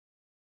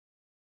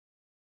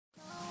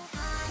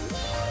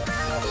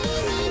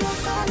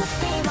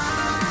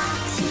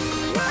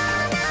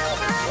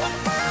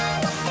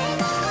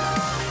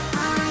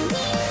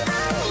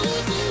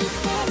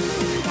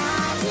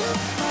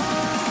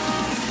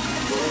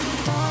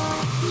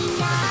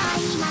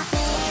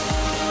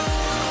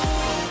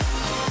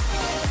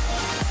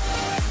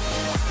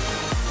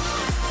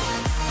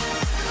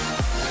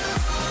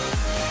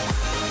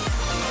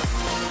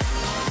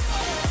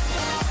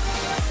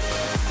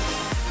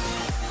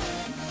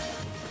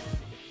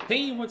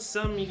Hey, what's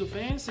up,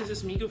 MikuFans? This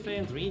is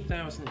MikuFan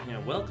 3000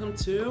 here. Welcome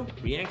to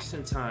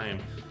Reaction Time.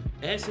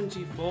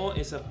 SMG4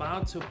 is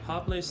about to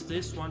publish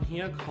this one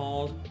here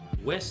called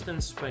Western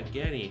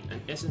Spaghetti,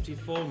 an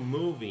SMG4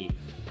 movie.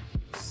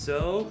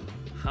 So,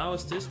 how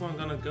is this one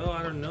gonna go?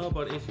 I don't know,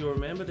 but if you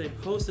remember, they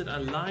posted a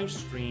live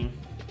stream.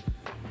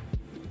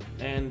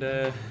 And,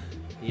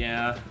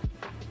 yeah,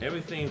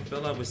 everything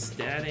filled up with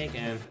static,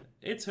 and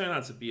it turned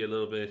out to be a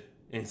little bit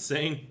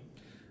insane.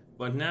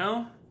 But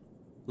now,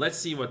 let's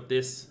see what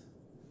this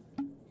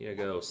here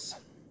goes.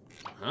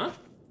 Huh?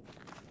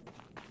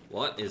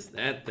 What is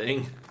that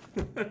thing?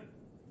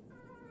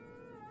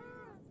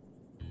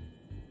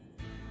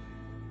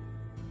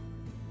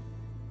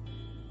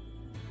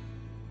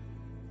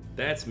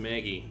 That's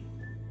Meggy.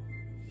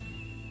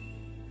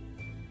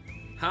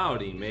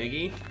 Howdy,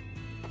 Meggy.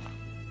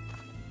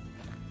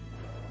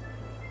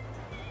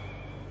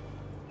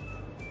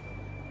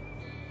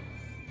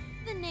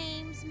 The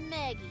name's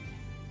Meggy.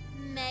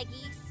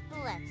 Meggy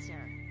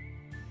Spletzer.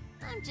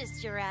 I'm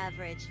just your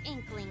average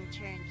inkling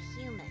turned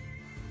human.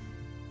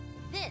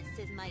 This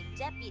is my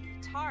deputy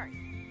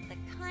Tari, the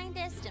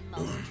kindest and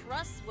most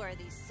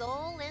trustworthy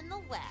soul in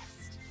the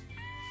West.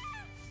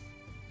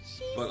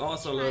 She's but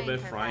also a little bit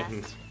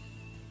frightened. best.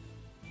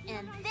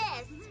 And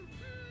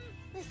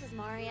this is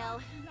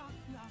Mario.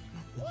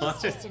 What?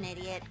 He's just an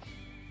idiot.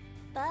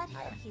 But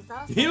he's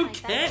also You my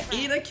best can't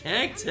friend. eat a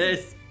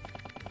cactus!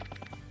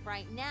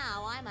 Right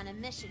now, I'm on a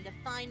mission to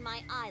find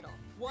my idol,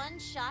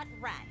 One-Shot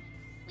Wren.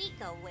 We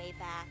go way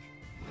back.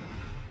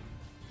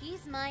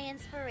 He's my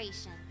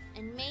inspiration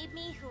and made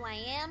me who I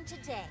am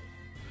today.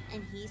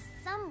 And he's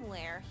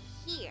somewhere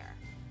here.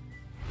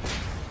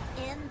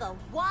 In the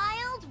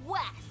Wild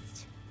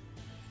West.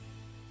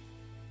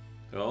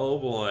 Oh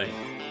boy.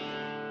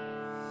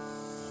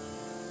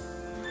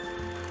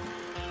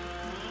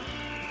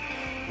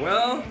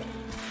 Well,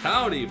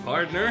 howdy,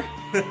 partner.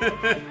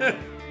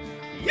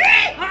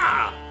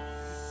 Yeehaw!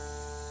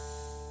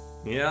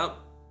 Yep,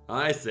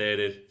 I said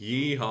it.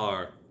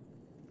 Yeehaw.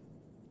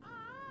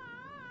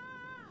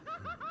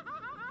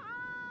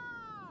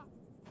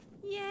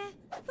 Yeah,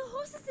 the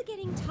horses are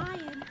getting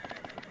tired.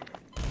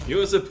 You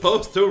were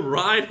supposed to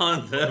ride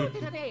on them.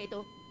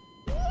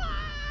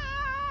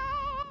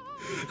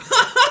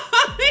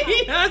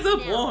 He has a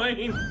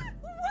point.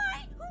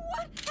 Why?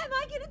 What? Am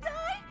I gonna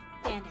die?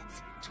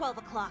 Bandits, 12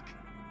 o'clock.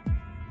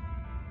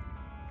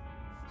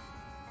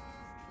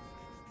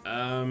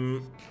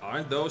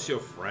 Aren't those your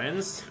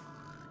friends?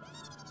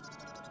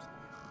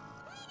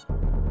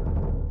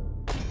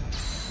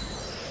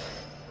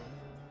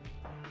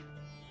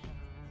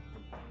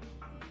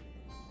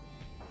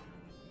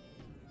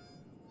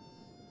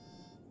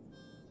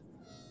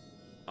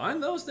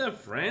 Aren't those their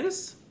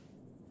friends?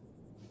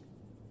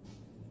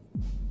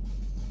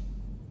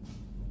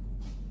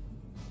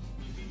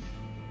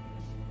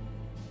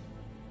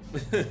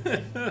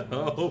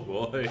 Oh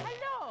boy.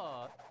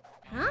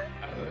 Huh?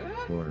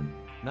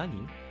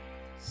 Nani?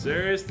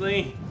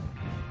 Seriously?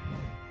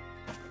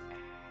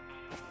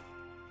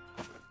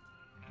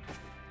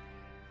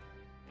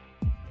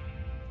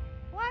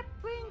 What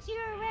brings you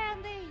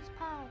around these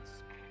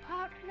parts,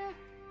 partner?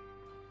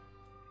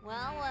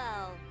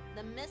 Well,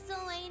 the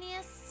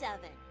miscellaneous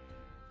 7.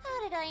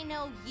 How did I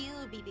know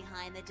you'd be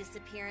behind the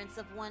disappearance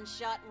of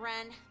One-Shot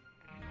Wren?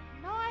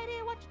 No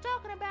idea what you're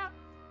talking about,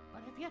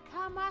 but if you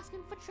come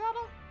asking for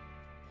trouble,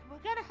 then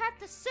we're gonna have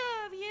to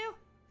serve you.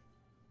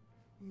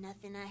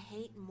 Nothing I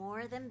hate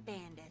more than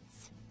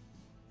bandits.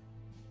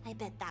 I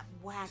bet that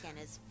wagon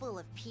is full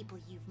of people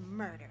you've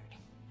murdered.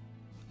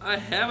 I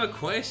have a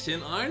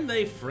question. Aren't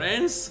they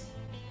friends?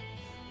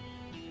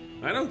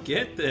 I don't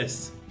get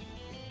this.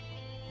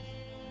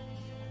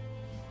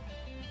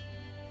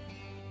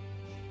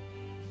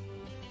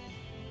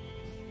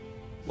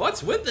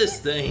 What's with this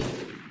thing?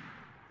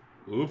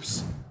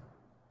 Oops.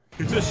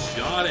 You just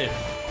shot it.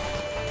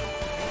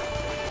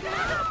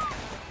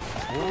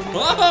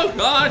 Oh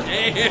god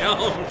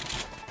damn!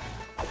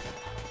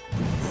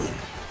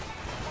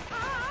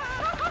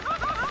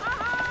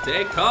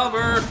 Take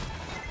cover!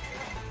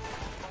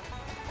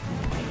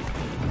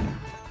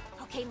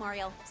 Okay,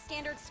 Mario.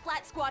 Standard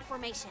Splat Squad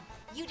formation.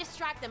 You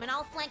distract them and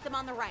I'll flank them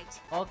on the right.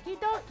 Okie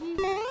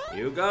dokie.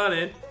 You got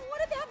it.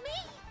 What about me?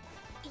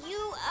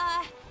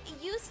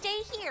 You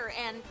stay here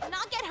and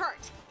not get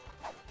hurt.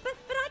 But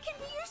I can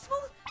be useful.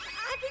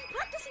 I've been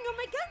practicing on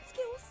my gun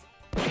skills.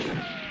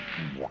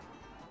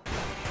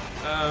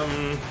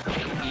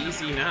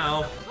 Easy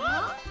now.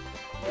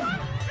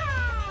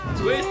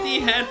 Twisty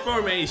head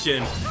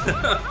formation.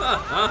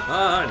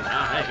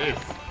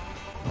 Nice.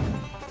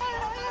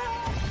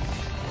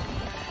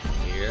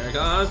 Here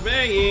comes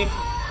Meggy.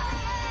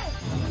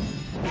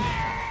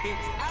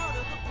 It's out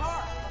of the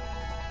park.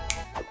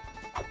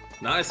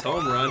 Nice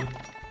home run.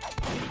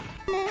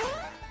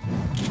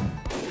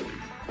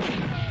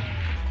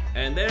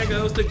 And there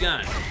goes the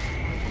gun.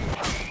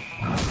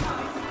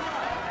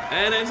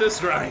 And it's a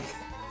strike.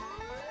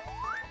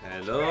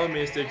 Hello,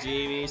 Mr.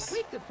 Jeeves.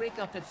 Quick to break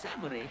out the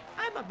samurai.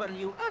 I'm a brand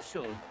new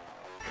usher.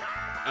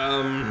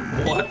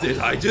 What did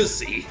I just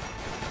see?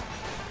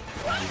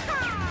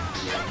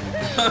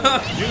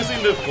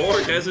 Using the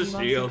fork as a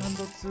shield.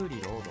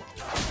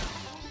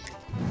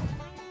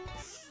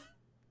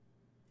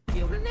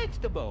 You're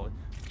next boat.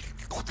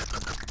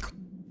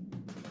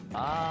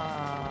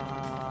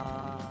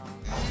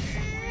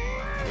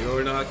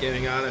 You're not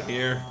getting out of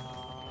here.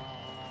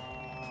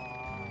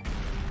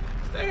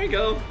 There you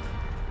go.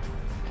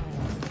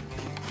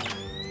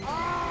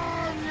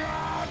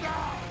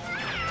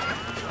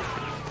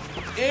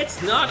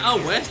 It's not a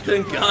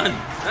Western gun.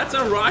 That's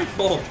a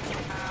rifle.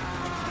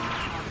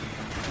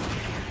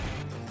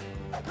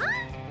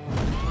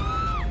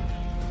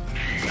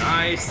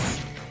 Nice.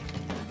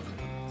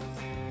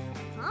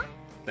 Huh?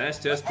 That's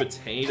just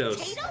potatoes.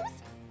 Potatoes?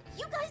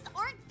 You guys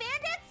aren't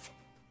bandits?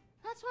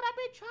 That's what I've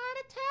been trying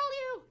to tell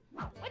you.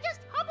 We're just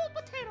humble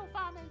potato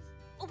farmers.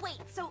 Oh, wait,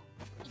 so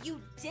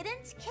you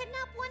didn't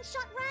kidnap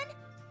One-Shot Wren?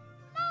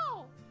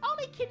 No,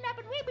 only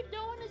kidnapping we've been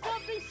doing is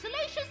of these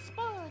salacious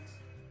spuds.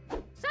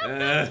 So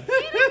Uh.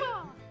 good, eat 'em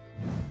all.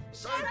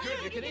 So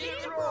good you can eat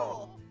it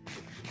raw.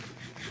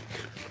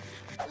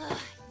 Ugh,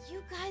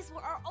 you guys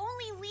were our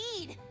only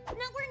lead.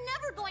 Now we're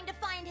never going to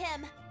find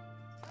him.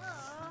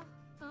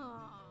 Oh no!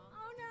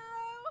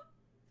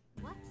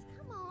 What?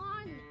 Come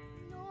on!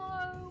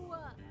 No!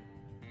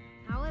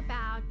 How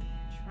about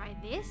try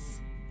this?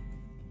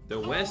 The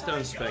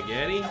Western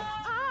spaghetti?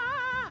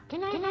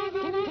 Can I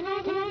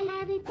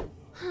have it?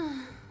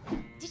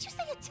 Did you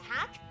say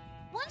attack?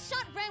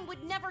 One-Shot Wren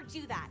would never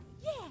do that.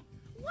 Yeah!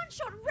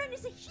 One-Shot Wren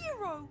is a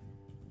hero!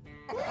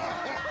 Oh,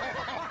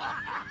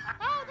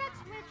 that's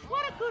Rich.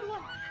 What a good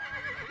one.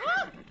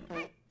 Oh!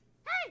 Hey,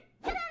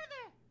 get out of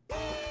there.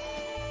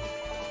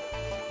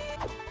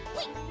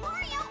 Wait,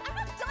 Mario, I'm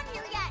not done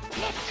here yet.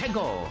 Let's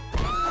go.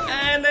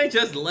 And they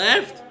just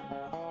left?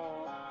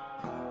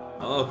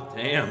 Oh,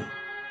 damn.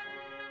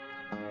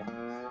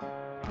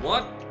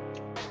 What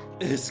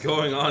is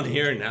going on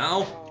here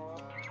now?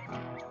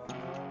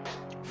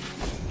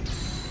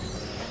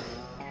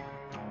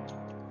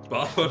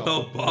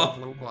 Buffalo Bob.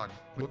 Buffalo Bug,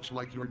 looks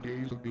like your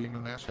days of being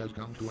an ass has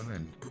come to an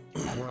end.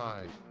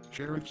 Alright,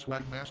 Sheriff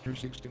Swagmaster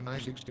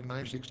 69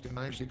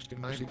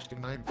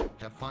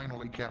 have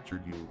finally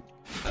captured you.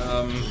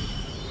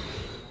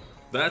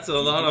 That's a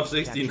lot of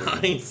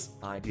 69s.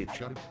 I did.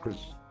 Shut up, Chris.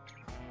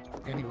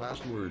 Any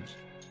last words?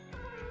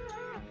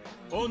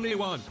 Only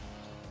one.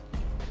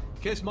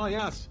 Kiss my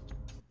ass.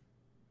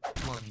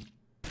 1,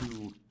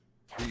 2,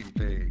 3,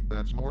 hey,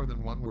 that's more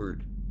than one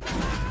word.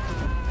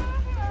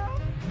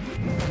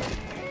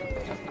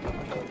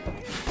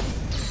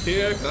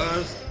 Here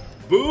comes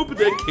Boop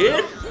the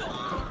Kid.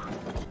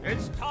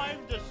 It's time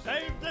to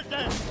save the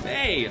day.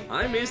 Hey,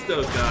 I missed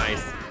those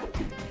guys.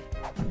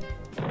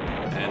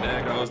 And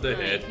there goes the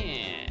head.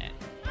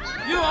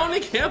 You only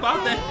care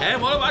about the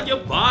head. What about your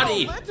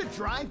body? Let's a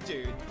drive,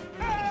 dude.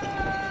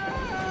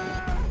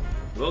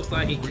 Looks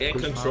like he can't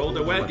control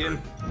the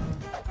wagon.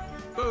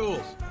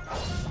 Fools.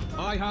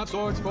 I have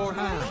swords for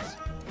hands.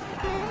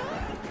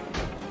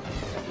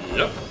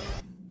 Yep.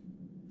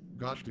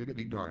 Gosh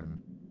diggity darn.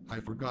 I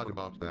forgot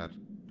about that.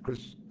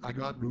 Chris, I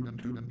got rude and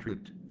too and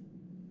tricked.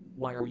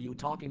 Why are you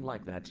talking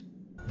like that?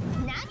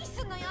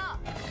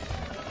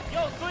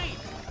 Yo, sweet.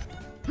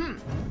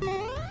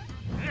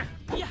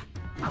 Yeah.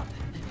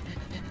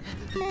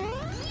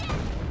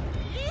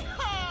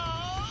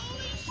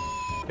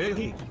 Hey,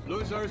 heat.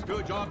 Losers,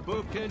 good job,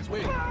 Boopkins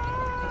win.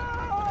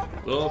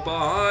 Look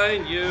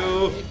behind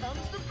you. Here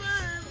comes the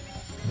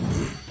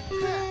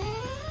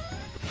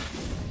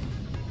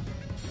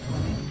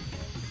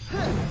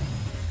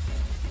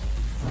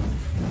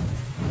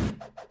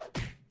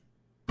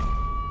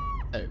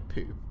Oh,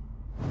 poop.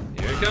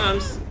 Here it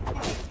comes.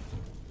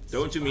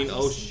 Don't you mean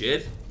oh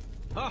shit?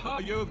 Haha,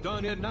 you've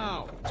done it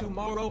now.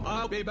 Tomorrow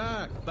I'll be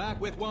back.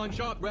 Back with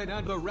One-Shot Wren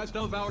and the rest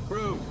of our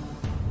crew.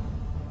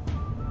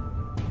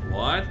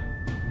 What?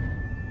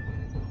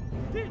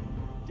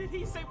 Did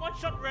he say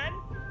One-Shot Wren?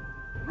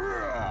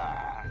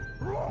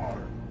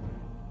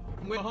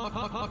 Ha ha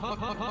ha ha ha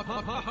ha ha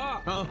ha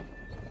ha ha.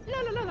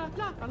 La la la la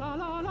la la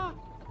la la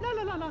la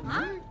la la la.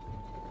 Huh?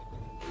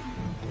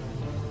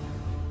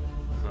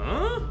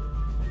 Huh?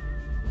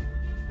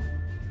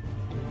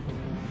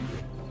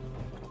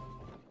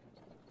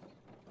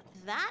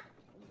 That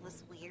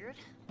was weird.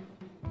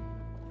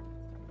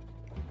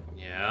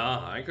 Yeah,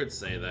 I could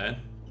say that.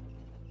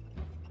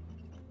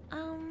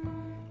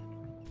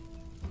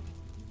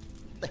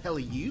 The hell are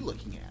you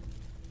looking at?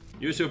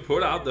 You should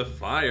put out the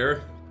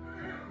fire.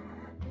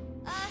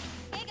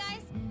 Hey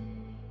guys.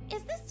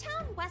 Is this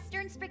town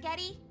Western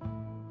Spaghetti?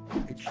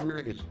 It sure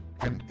is.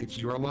 And it's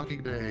your lucky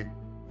day.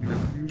 You're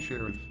the new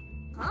sheriff.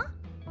 Huh?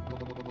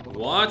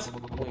 What?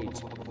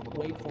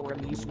 Wait for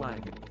me,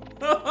 swag.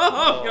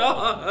 Oh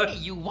god!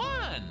 You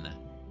won.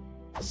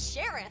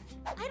 Sheriff?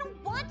 I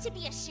don't want to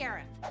be a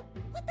sheriff.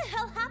 What the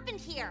hell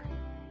happened here?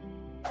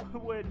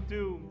 We're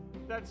doomed.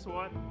 That's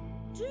what.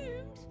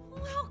 Doomed?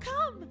 How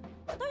come?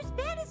 Those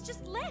bandits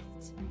just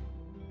left.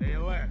 They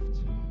left.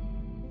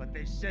 But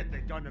they said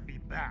they're gonna be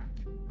back.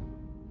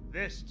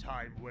 This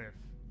time with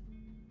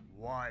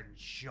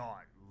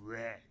One-Shot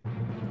Wren.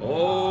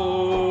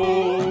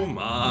 Oh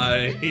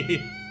my.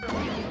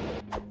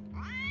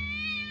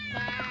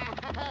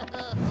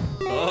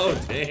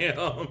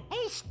 Damn.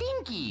 Hey,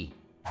 Stinky!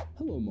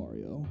 Hello,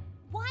 Mario.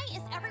 Why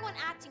is everyone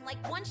acting like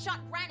one-shot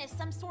Wren is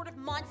some sort of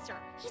monster?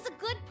 He's a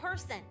good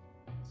person.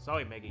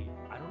 Sorry, Meggy.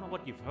 I don't know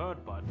what you've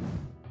heard, but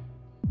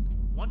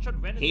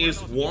one-shot Wren is He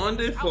is one of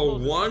those wanted for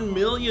 $1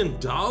 million?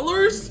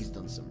 He's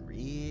done some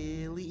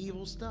really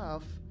evil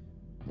stuff.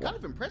 Kind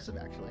of impressive,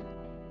 actually.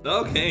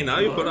 Okay, now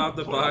you put out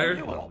the fire.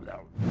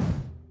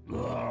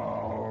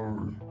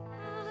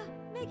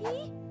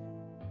 Meggy,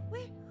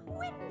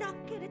 we're not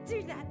gonna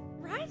do that,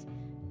 right?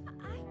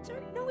 I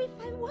don't know if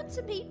I want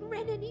to meet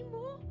Wren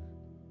anymore.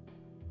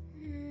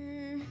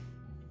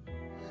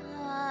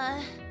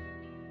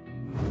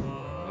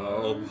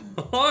 Oh,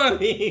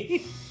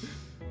 buddy.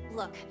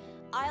 Look,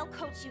 I'll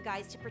coach you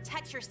guys to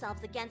protect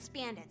yourselves against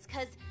bandits,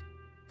 cause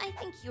I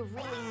think you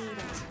really need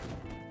it.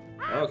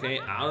 Okay,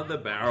 out of the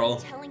barrel.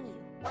 I'm telling you,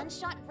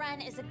 One-Shot Wren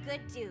is a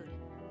good dude.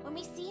 When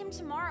we see him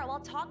tomorrow, I'll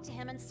talk to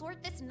him and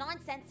sort this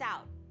nonsense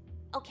out.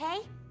 Okay?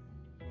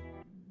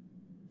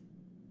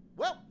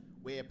 Well,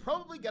 we're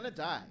probably gonna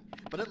die,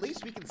 but at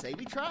least we can say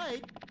we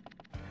tried.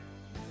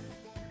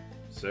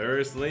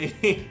 Seriously?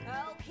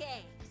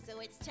 Okay, so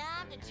it's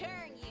time to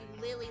turn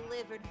you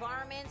lily-livered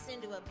varmints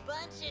into a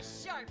bunch of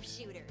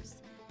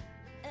sharpshooters.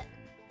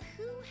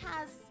 Who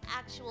has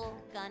actual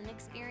gun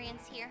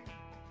experience here?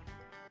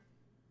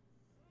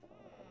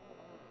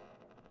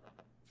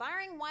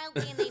 Firing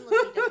wildly and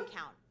aimlessly doesn't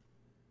count.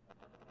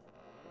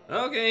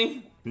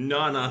 Okay,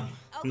 none of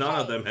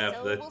them have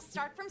so that. We'll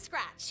start from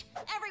scratch.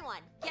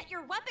 Everyone, get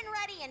your weapon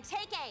ready and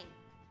take aim.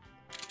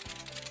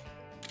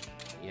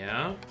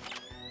 Yeah?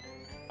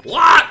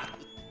 What?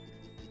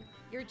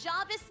 Your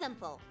job is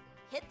simple.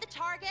 Hit the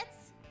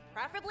targets,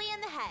 preferably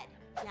in the head.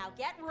 Now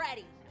get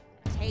ready.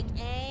 Take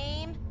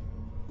aim,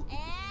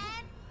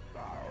 and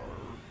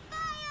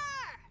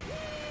fire!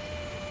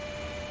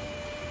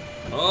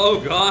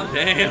 Oh, god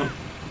damn.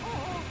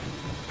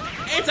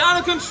 It's out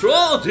of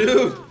control,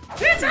 dude!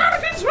 It's out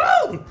of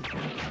control!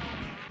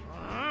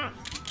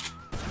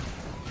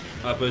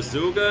 A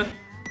bazooka.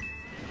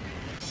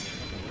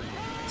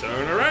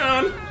 Turn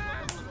around.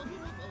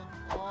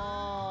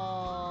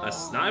 A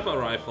sniper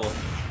rifle.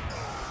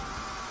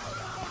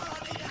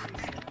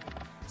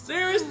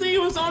 Seriously,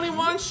 it was only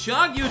one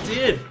shot you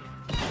did.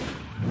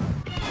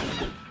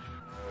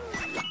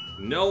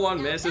 No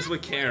one messes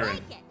with Karen.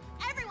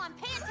 Everyone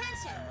pay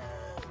attention.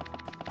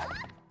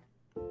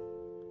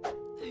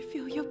 I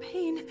feel your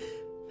pain.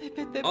 I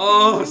bet that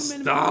Oh,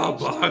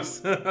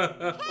 Starbucks.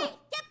 Hey,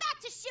 get back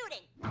to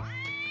shooting.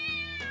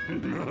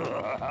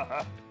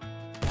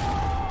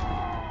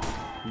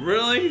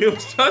 Really? It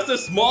was just a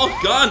small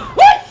gun.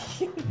 What?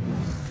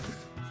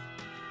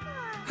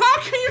 How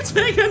can you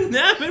take a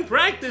nap in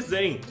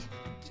practicing?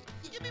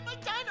 Give me my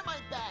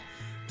dynamite back.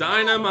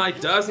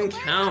 Dynamite doesn't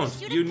count.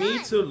 You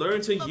need to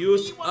learn to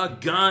use a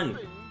gun.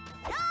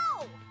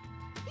 No!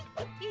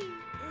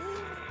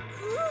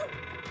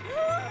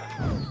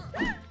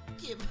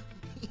 Give.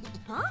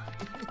 Huh?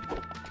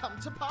 Come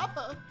to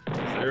Papa.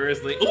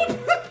 Seriously.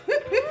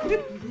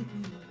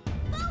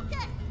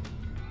 Focus!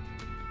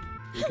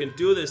 You can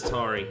do this,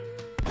 Tari.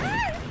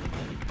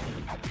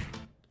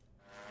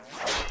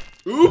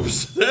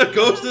 Oops! There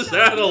goes the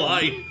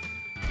satellite!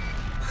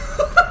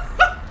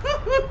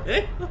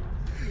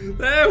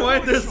 There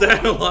went the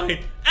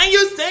satellite! And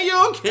you say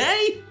you're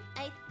okay?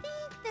 I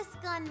think this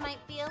gun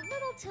might be a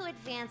little too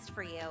advanced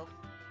for you.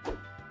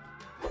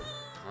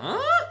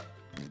 Huh?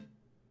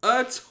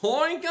 A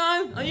toy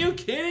gun? Are you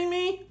kidding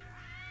me?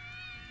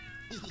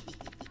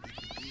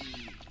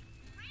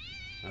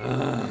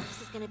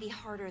 This is gonna be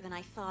harder than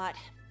I thought.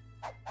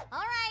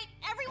 Alright,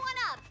 everyone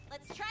up!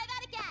 Let's try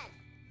that again!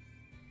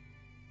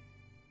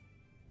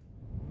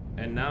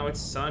 And now it's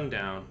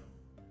sundown.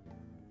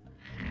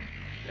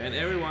 And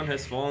everyone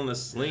has fallen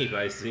asleep,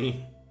 I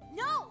see.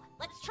 No!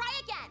 Let's try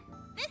again!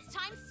 This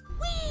time,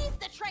 squeeze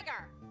the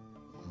trigger!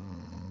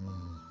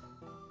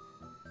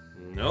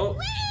 Nope.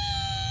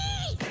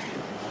 Squeeze!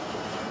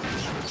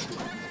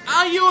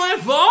 Are you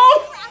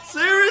involved?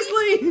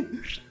 Seriously?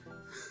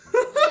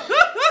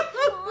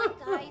 Come on,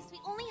 guys. We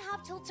only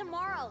have till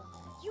tomorrow.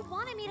 You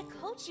wanted me to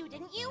coach you,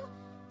 didn't you?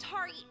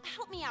 Tari,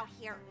 help me out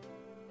here.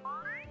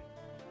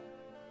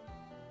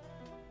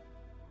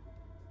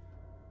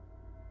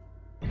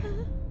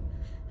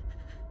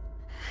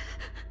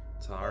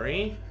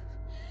 Tari?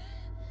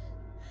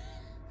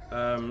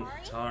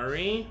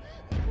 Tari?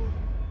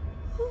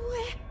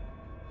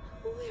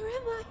 Where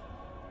am I?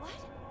 What?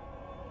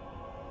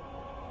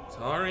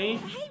 Tari?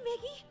 Hey,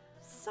 Meggy.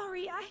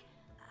 Sorry, I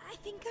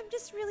think I'm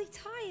just really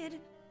tired.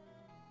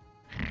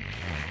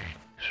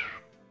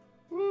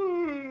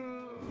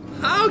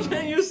 How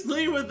can you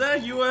sleep with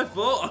that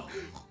UFO?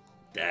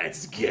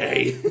 That's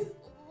gay.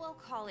 We'll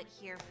call it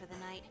here for the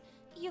night.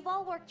 You've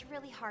all worked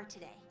really hard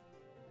today.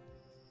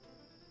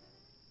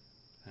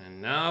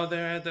 And now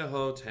they're at the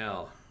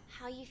hotel.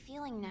 How you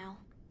feeling now?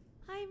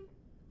 I'm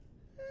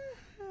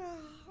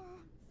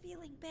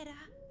feeling better.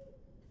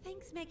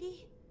 Thanks,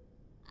 Meggy.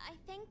 I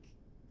think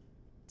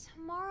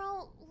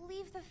tomorrow,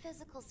 leave the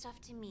physical stuff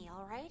to me,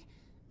 alright?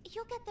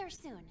 You'll get there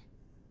soon.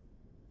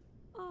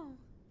 Oh,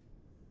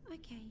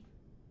 Okay.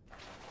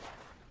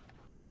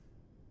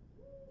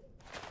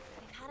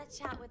 I've had a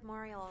chat with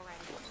Mario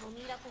already. We'll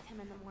meet up with him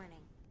in the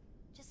morning.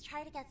 Just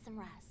try to get some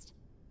rest.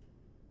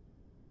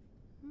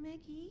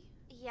 Meggy,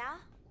 Yeah?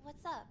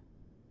 What's up?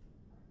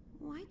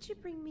 why'd you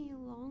bring me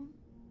along?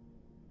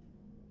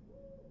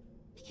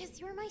 Because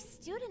you're my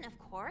student, of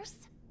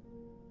course.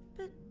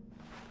 But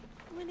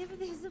whenever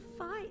there's a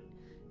fight,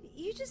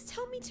 you just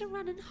tell me to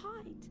run and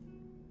hide.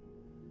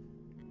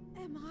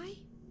 Am I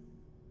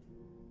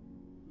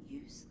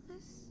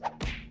useless?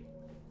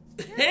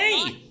 You're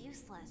Hey! not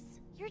useless.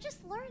 You're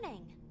just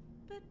learning.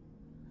 But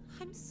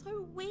I'm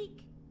so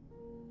weak.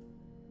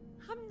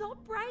 I'm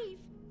not brave.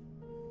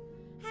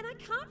 And I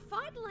can't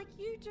fight like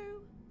you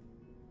do.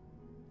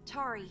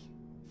 Tari,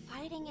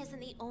 fighting isn't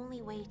the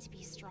only way to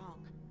be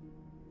strong.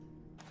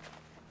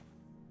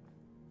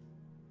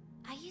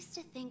 I used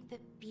to think that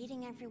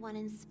beating everyone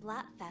in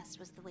Splatfest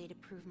was the way to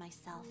prove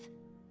myself.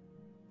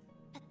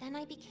 But then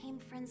I became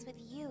friends with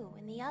you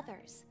and the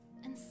others,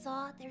 and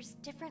saw there's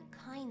different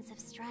kinds of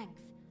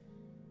strength.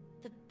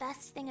 The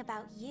best thing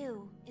about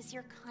you is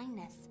your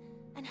kindness,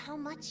 and how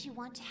much you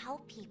want to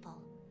help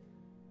people.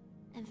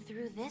 And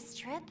through this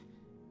trip,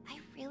 I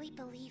really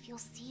believe you'll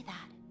see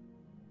that.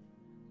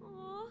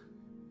 Aw,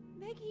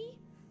 Meggy,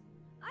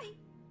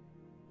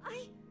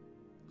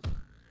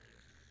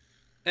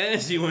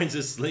 And she went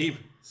to sleep.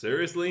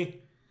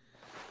 Seriously?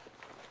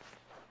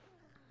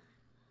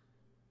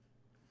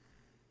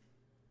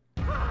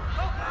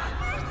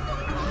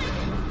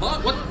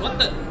 What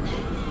the?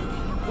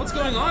 What's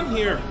going on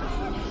here? who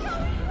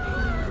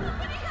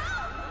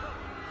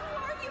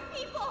are you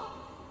people?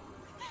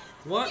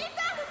 What?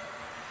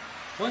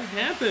 What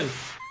happened?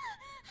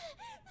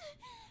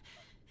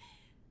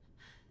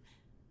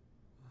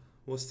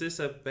 Was this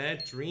a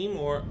bad dream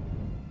or...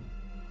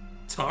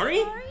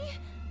 Tari? Tari?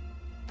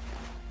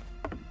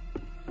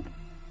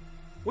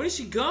 Where did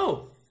she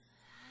go?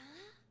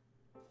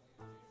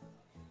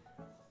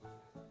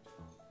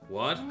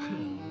 What?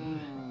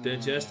 They're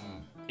just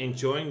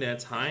enjoying their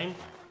time?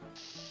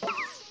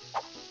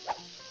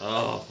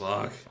 Oh,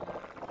 fuck.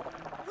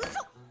 So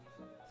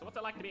what's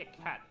it like to be a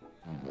cat?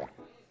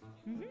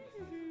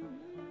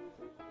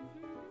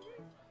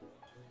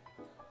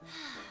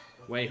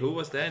 Wait, who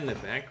was that in the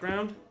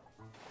background?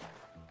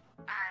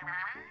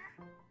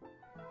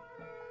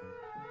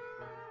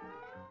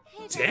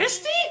 Hey,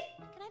 Testy?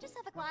 Can I just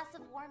have a glass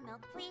of warm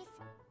milk, please?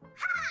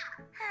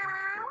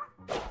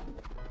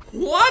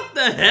 What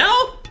the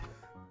hell?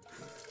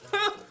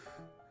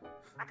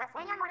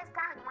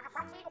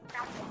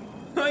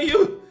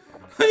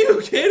 Are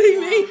you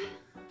kidding me?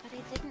 But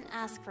I didn't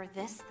ask for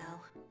this, though.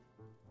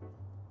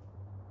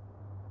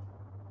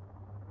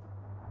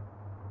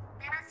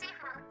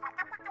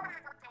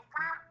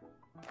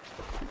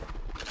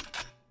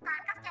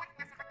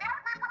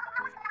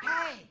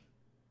 Hey!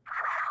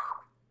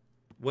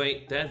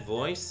 Wait, that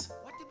voice?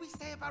 What did we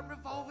say about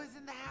revolvers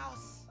in the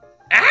house?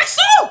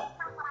 Axel?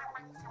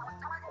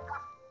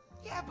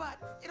 Yeah,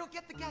 but it'll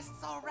get the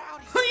guests all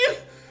rowdy.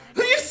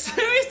 Are you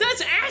serious?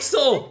 That's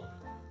Axel!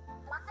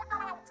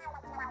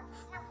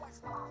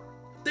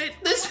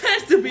 This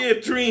has to be a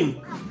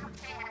dream.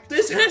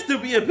 This has to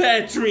be a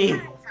bad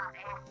dream.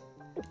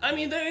 I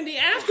mean, they're in the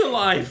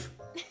afterlife.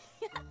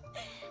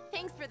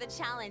 Thanks for the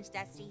challenge,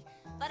 Dusty.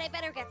 But I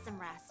better get some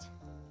rest.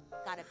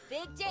 Got a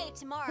big day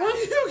tomorrow. Are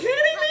you kidding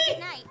me? Have a good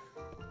night.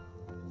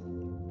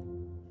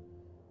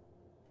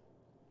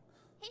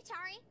 Hey,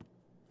 Tari.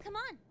 Come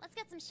on, let's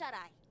get some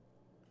shut-eye.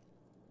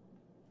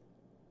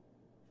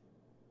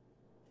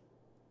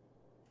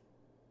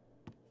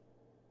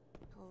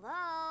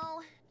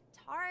 Hello?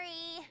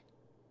 Tari?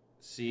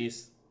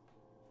 She's...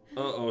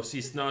 Uh-oh,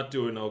 she's not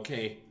doing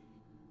okay.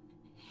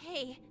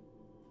 Hey.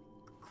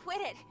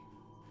 Quit it.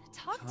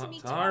 Talk to me,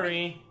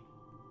 Tari.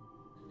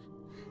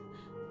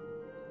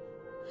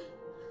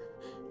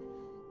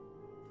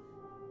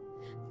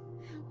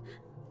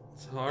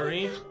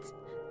 Tari?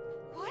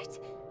 What?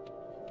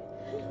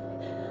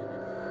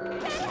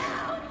 Get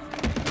out!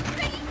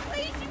 Meggy,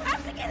 please, you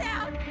have to get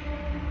out!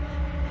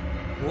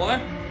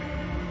 What?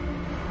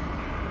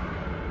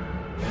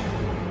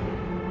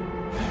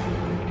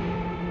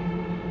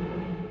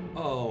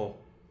 Oh.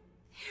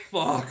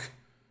 Fuck.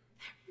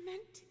 They're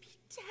meant to be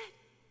dead.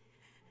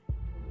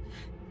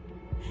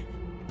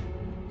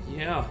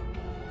 Yeah.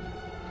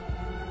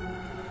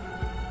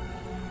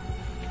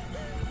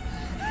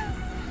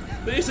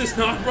 This is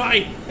not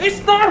right!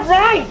 It's not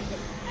right!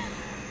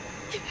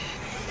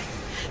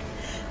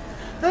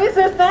 This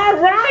is not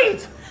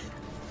right!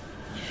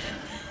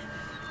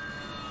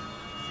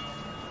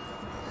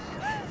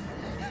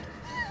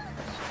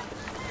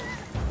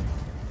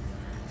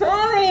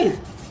 Tari!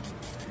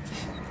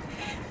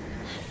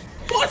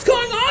 What's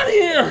going on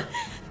here?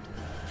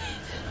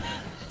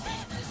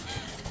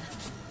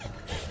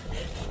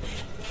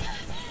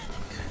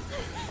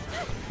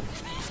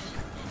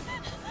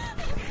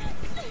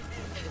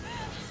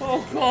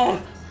 Oh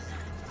god!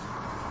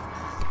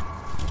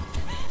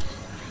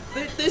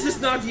 This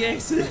is not the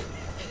exit!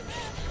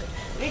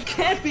 It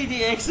can't be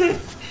the exit!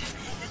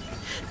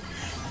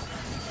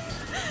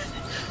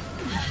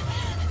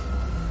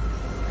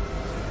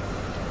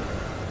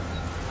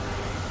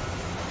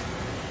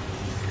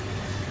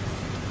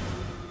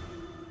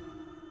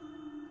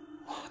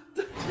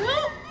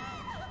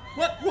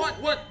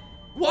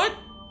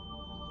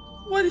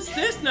 What is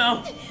this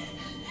now?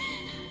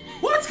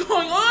 What's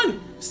going on?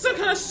 Some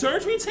kind of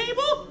surgery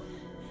table?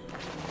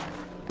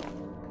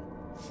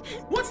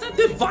 What's that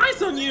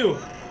device on you?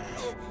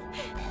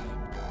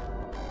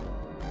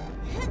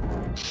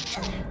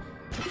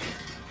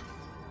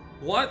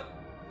 What?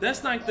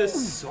 That's like the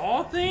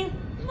saw thing?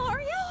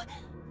 Mario?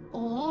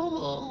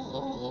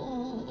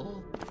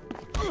 Oh.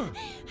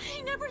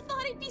 I never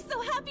thought I'd be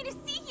so happy to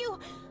see you.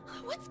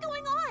 What's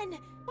going on?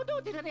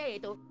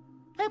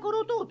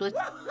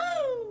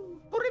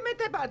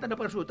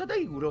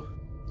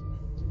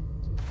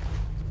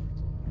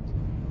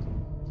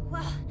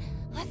 Well,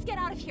 let's get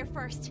out of here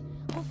first.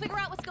 We'll figure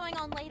out what's going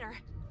on later.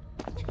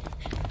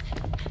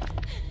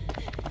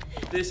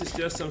 This is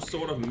just some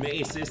sort of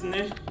maze, isn't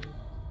it?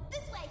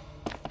 This way.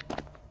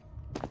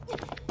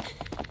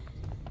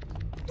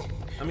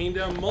 I mean,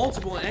 there are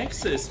multiple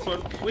exits, but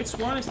which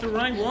one is the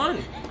right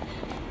one?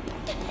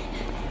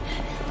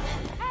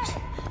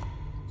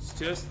 It's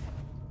just...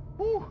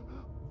 What's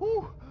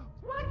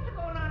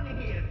going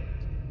on here?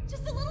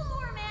 Just a little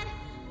more, man.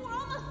 We're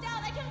almost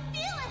out. I can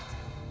feel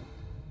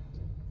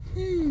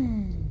it.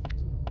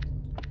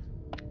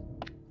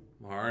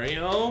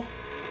 Mario?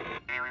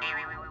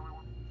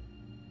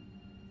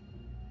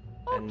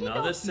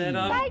 Another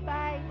setup?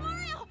 Bye-bye.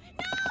 Mario,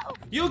 no!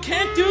 You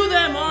can't do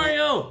that,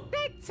 Mario!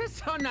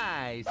 That's so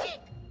nice.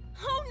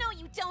 Oh, no,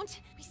 you don't.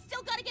 We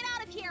still gotta get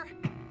out of here.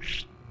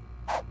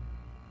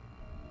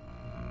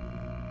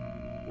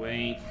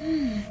 Wait,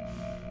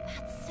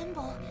 That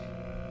symbol.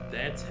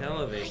 that I've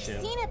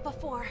television. seen it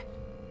before.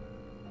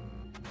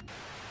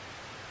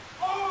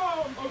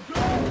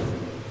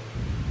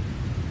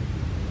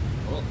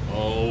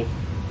 Uh-oh.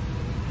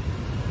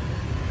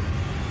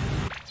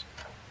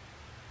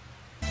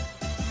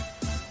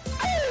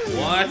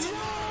 What?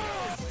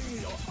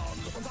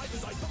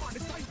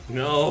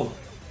 No,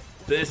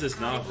 this is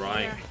not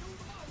right.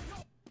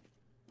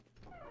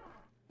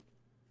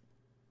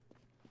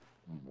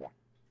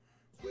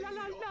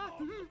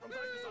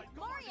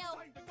 Mario,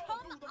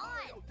 come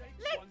on!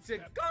 Let's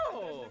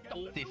go.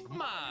 This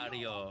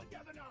Mario.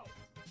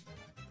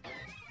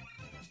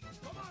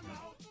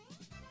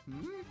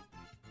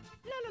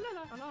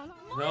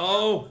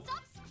 No,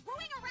 Stop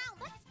screwing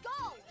around. Let's go.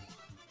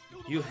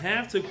 you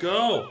have to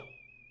go.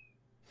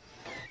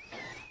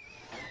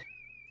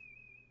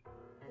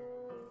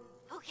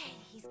 Okay,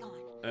 he's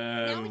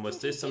gone. Was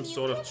this some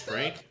sort of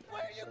trick?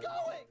 Where are you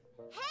going?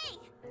 Hey!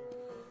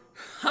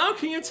 How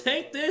can you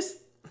take this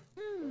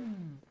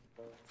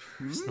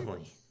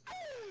personally?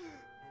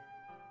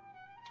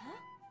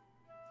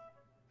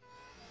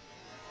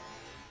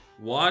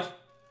 What?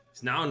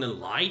 It's now in the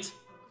light?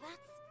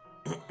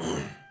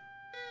 That's...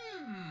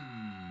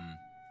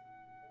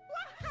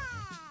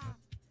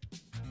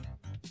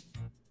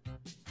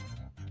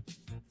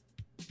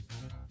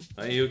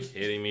 Are you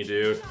kidding me,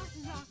 dude?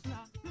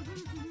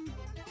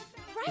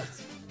 Right!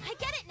 I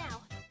get it now!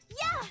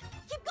 Yeah!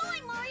 Keep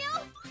going,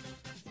 Mario!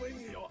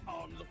 Swing your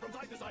arms from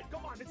side to side.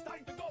 Come on, it's time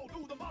to go.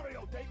 Do the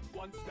Mario. Take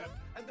one step,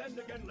 and then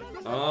again.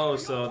 Oh,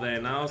 so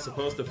they're now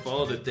supposed to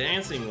follow the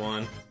dancing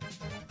one.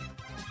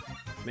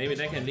 Maybe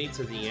that can lead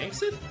to the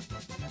exit?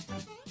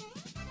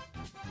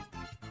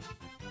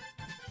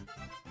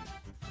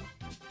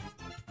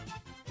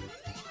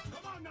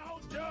 Come on now,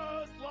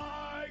 just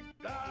like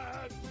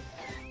that.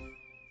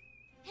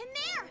 In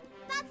there!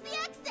 That's the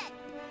exit!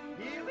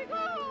 Here we go.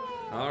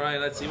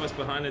 Alright, let's see what's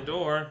behind the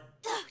door.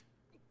 Ugh,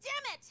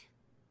 damn it!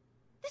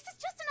 This is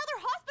just another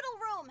hospital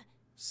room!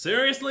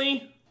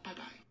 Seriously?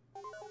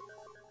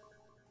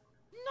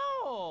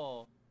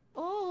 No.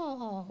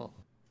 Oh.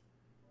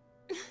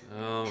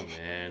 Oh,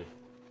 man.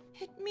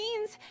 It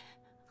means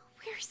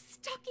we're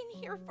stuck in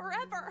here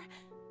forever.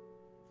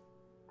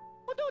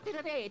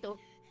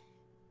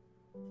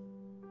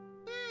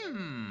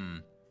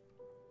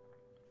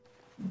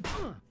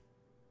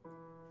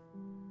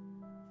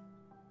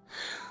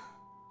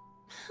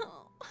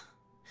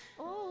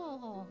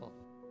 Oh.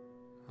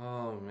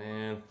 Oh,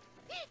 man.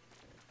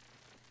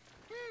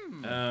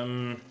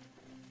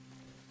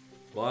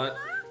 What?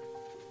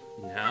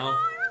 Now?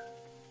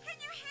 Can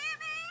you hear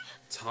me?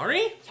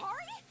 Tari?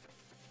 Tari?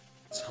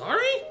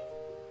 Tari?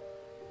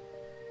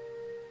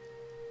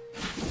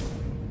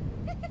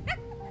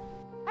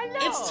 Hello.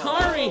 It's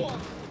Tari!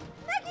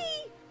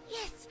 Meggy!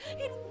 Yes,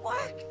 it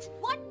worked!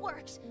 What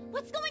worked?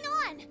 What's going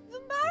on? The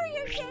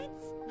Mario dance!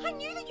 I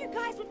knew that you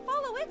guys would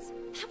follow it!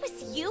 That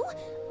was you?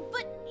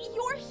 But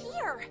you're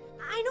here!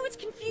 I know it's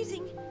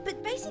confusing,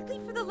 but basically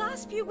for the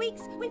last few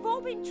weeks, we've all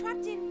been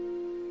trapped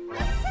in... a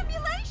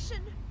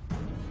simulation!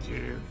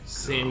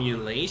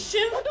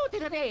 Simulation?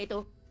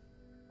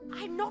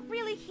 I'm not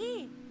really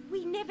here.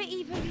 We never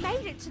even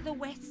made it to the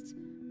West.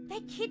 They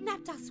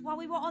kidnapped us while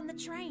we were on the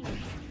train.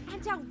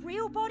 And our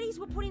real bodies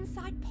were put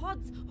inside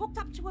pods hooked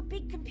up to a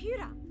big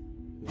computer.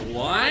 I'm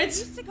What?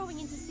 used to going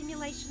into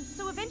simulations,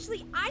 so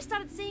eventually I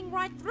started seeing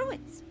right through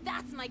it.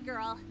 That's my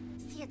girl.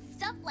 See, it's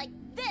stuff like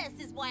this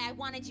is why I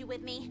wanted you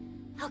with me.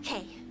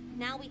 Okay,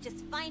 now we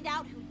just find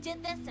out who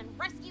did this and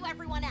rescue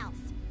everyone else.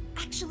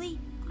 Actually,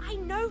 I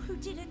know who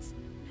did it,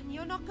 and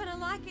you're not gonna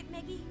like it,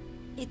 Meggy.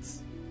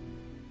 It's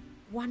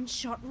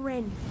One-Shot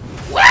Wren.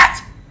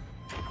 What?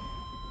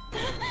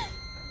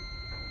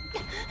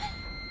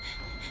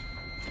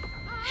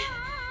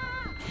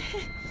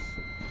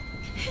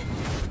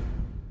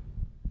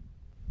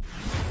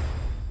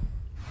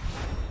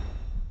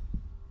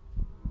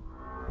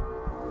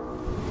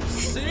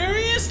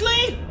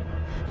 Seriously?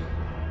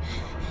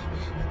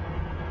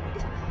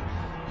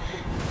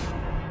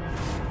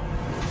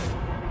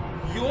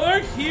 Your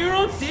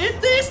hero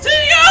did this to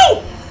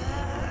you?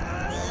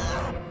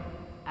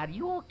 Are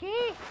you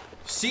okay?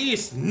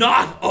 She's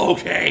not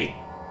okay.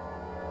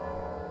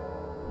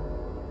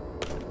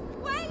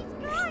 Wait,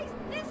 guys!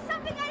 There's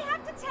something I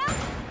have to tell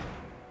you!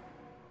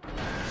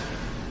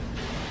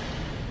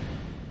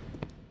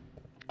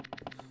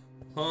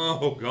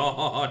 Oh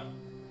God.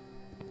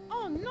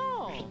 Oh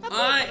no!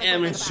 I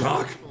am in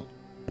shock.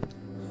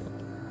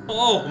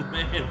 Oh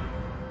man.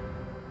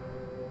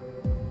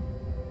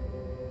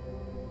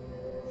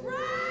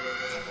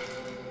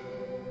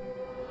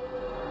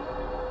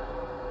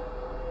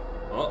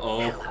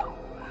 Uh-oh. Hello,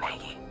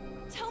 Meggy.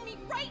 Tell me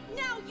right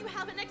now you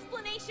have an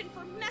explanation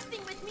for messing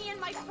with me and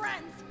my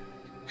friends!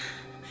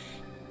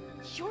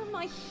 You're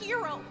my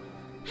hero!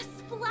 A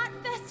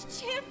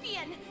Splatfest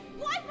champion!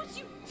 Why would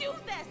you do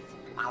this?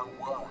 I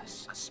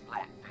was a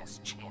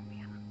Splatfest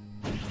champion.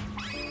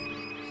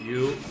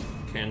 You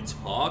can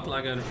talk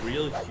like a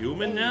real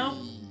human now?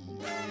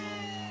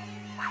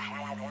 I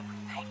had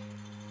everything.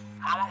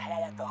 I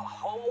had the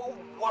whole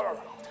world.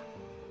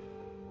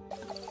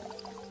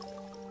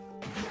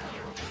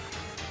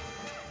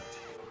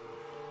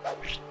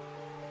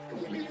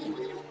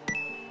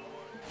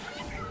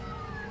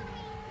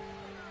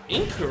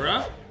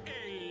 Inkura?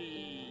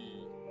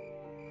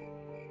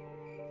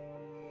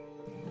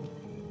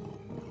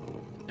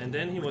 And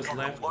then he was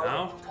left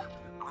out?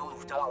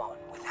 Moved on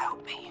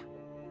without me.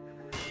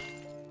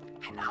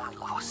 And I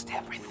lost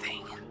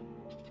everything.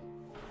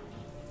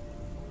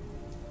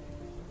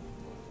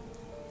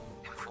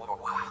 And for a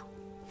while,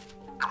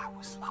 I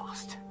was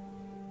lost.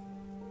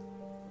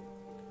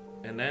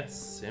 And that's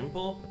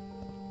simple?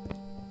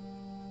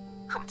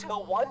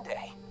 Until one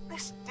day,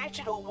 this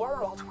digital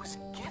world was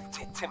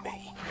gifted to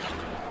me.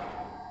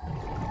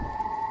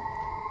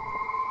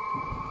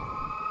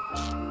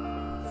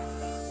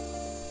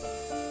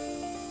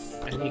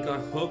 And he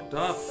got hooked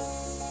up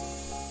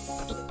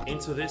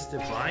into this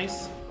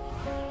device?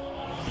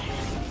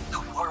 The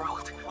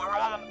world where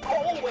I'm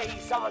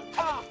always on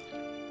top.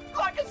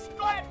 Like a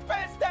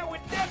Splatfest that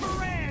would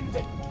never end.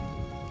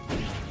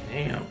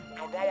 Damn.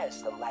 And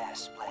as the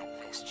last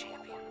Splatfest champion.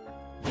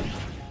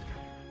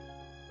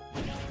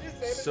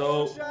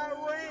 So,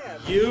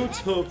 you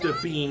took the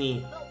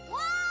beanie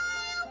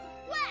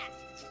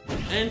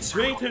and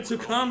tricked her to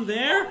come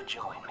there?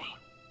 Join me.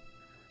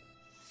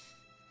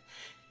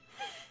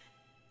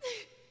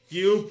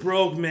 You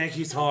broke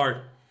Meggy's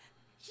heart.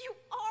 You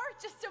are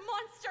just a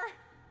monster!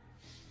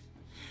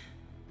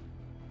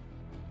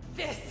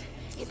 This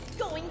is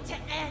going to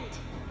end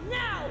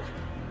now!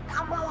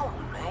 Come on,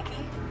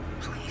 Meggy.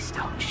 Please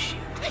don't shoot.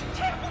 I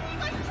can't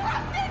believe I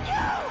trusted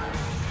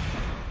you!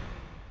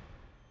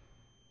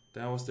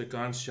 That was the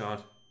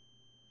gunshot.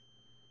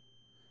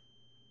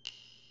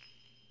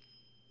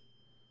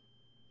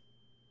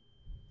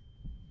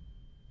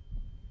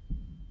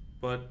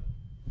 But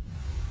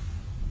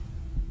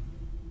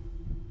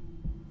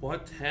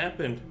what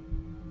happened?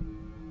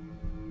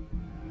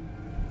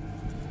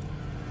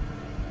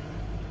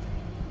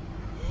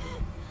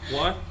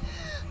 What?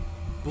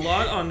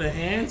 Blood on the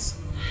hands?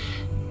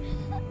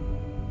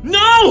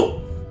 No!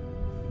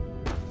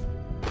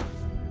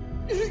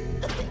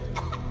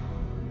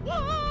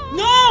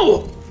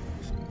 No!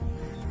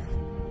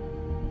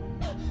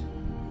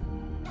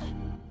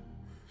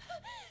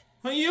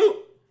 Are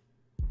you?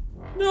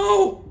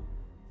 No!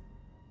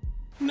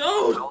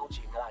 No! I told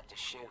you not to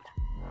shoot.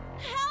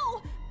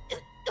 How?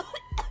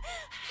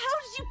 How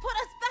did you put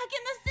us back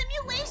in the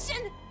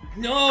simulation?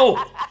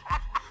 No!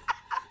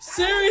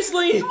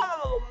 Seriously!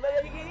 Oh,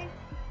 Meggy.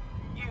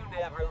 You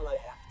never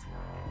left.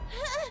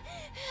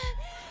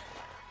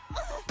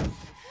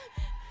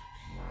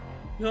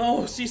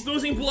 No, she's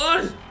losing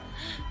blood!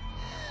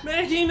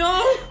 Meggy,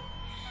 no!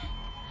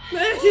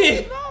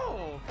 Meggy!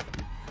 No!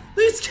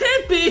 This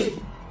can't be!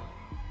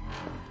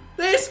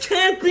 This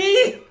can't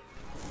be!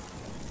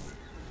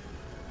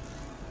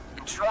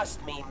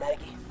 Trust me,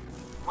 Meggy.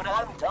 When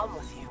I'm done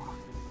with you,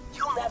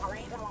 you'll never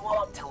even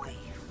want to leave.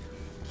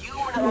 You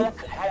and I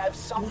could have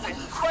something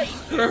great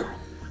here.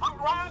 A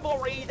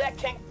rivalry that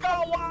can go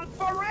on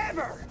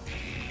forever.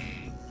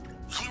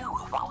 You,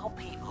 of all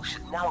people,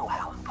 should know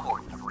how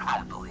important a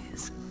rival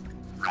is.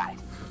 Right?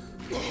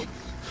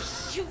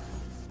 You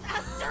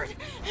bastard!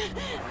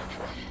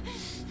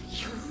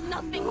 You're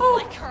nothing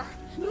like her.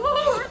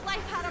 Your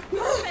life had a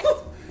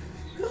purpose.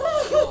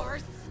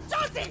 Yours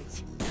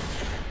doesn't!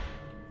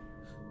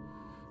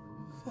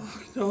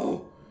 Fuck,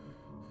 no.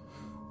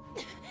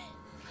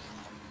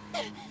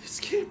 This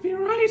can't be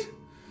right.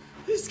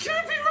 This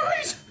can't be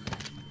right.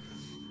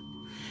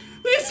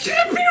 This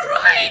can't be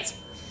right! right!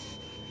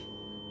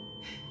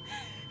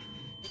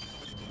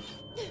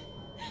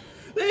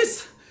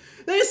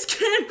 This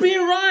can't be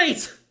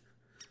right!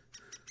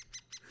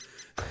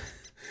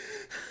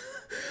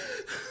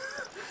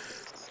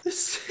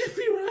 This can't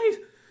be right!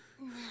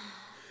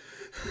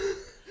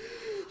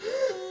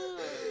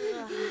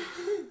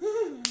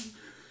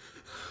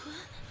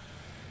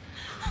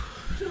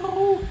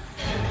 No!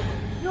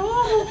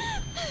 No!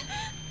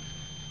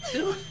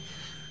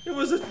 It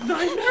was a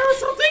nightmare or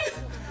something?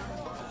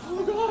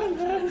 Oh god,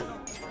 man.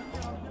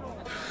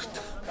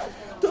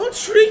 Don't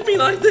treat me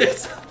like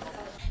this!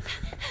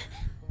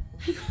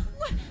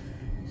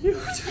 You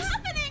What's just...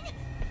 happening?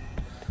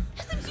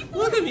 SMG4,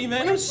 Look at me,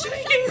 man, I'm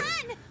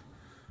shaking!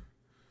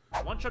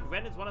 One-Shot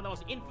Wren is one of the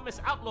most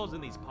infamous outlaws in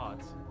these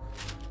parts.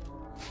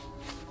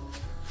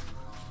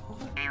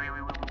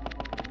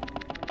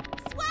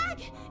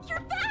 Swag, you're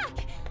back!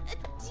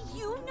 Do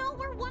you know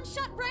where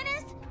One-Shot Wren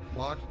is?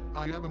 What?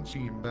 I haven't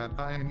seen that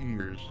guy in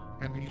years,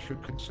 and he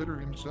should consider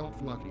himself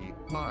lucky.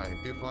 My,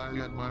 if I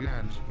had my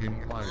hands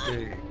in my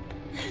day.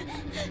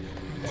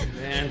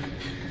 Man,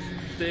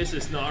 this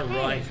is not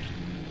right.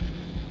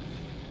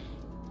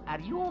 Are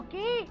you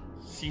okay?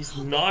 She's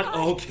not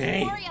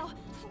okay. Mario,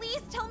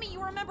 please tell me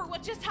you remember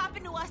what just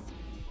happened to us.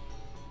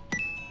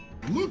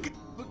 Look at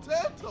the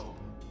turtle.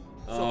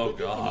 Oh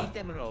god.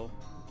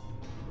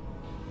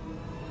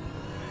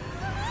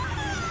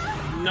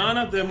 None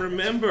of them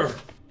remember.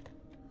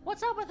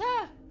 What's up with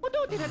her? What do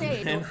you do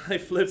today? And I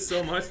flipped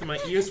so much that my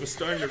ears were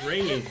starting to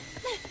ringing.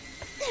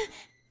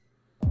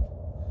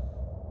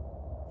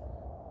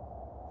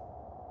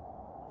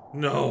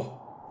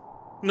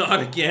 No.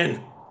 Not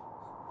again.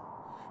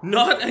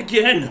 Not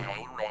again!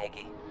 Hey,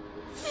 Meggy.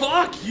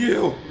 Fuck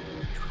you!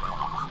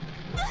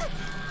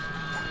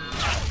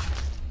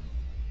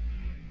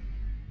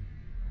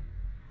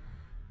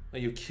 Are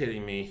you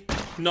kidding me?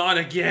 Not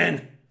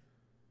again!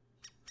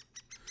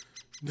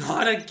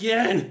 Not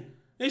again!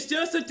 It's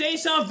just a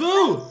deja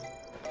vu!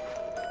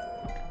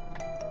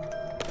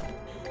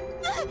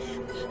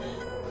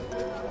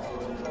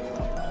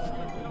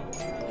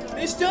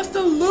 It's just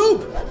a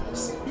loop!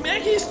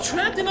 Meggy's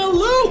trapped in a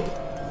loop!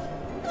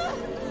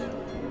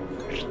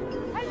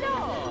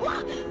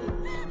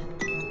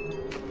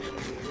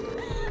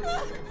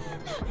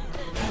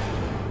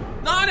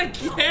 Not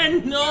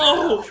again,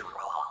 no!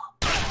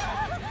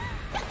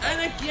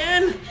 And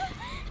again!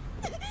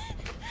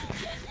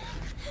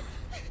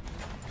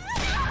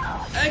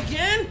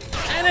 Again!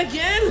 And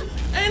again!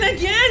 And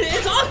again!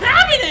 It's all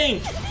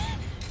happening!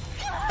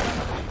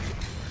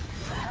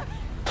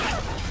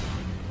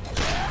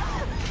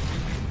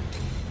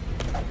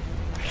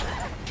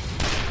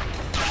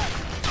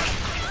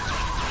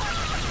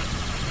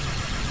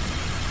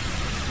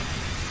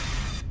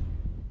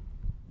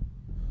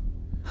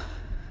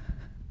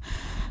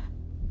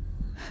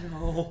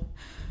 No.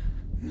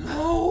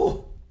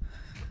 No.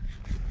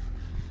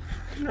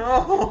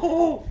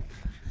 No.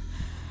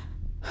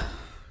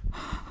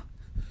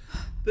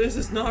 This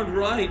is not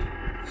right.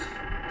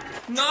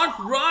 Not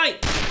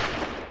right.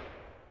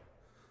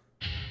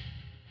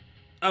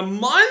 A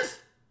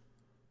month?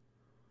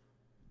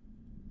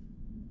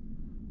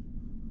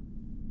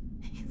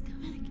 He's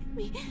coming to get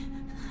me.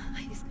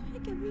 He's coming to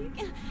get me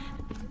again.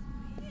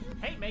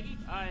 Hey, Meggy.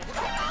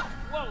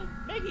 Whoa,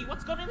 Meggy,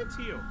 what's gotten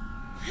into you?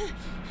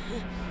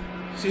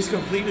 She's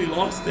completely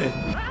lost it.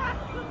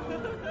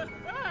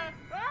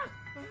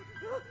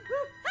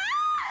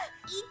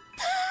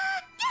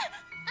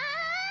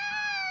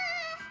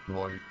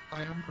 Boy,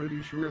 I am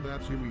pretty sure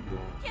that's illegal.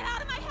 Get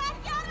out of my head!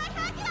 Get out of my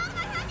head! Get out of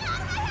my head! Get out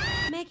of my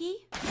head! Meggy?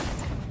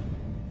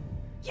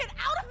 Get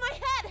out of my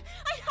head!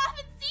 I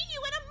haven't seen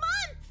you in a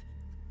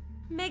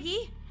month!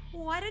 Meggy,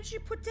 why don't you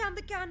put down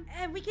the gun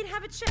and we can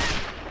have a chat?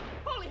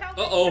 Holy hell,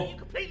 Uh-oh. you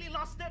completely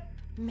lost it!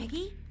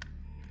 Meggy?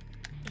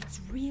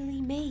 It's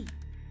really me.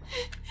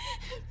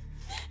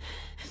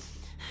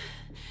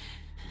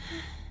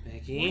 Why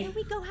Meggy? don't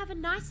we go have a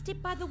nice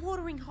dip by the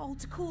watering hole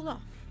to cool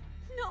off?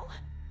 No,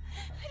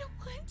 I don't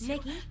want to.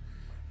 Meggy,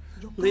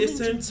 you're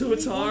Listen going to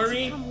really want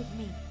Tari. come with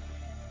me.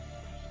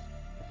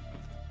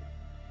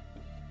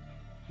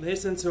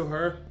 Listen to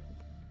her.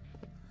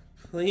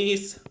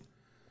 Please.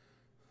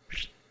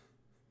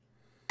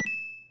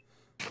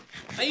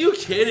 Are you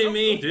kidding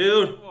me,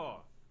 dude?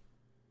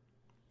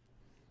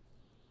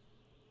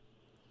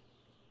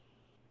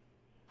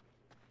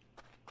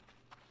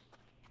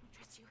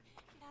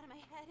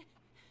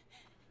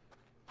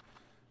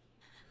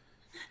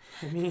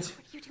 It means What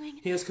are you doing?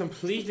 he has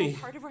completely... Is this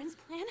all part of Wren's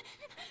plan?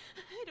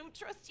 I don't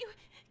trust you.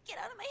 Get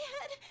out of my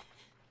head.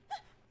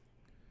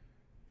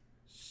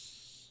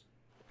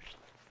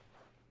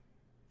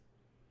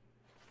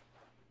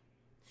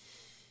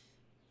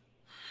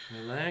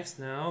 Relax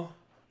now.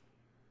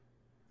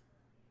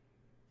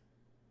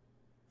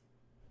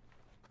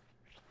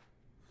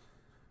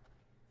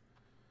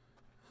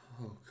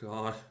 Oh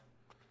God.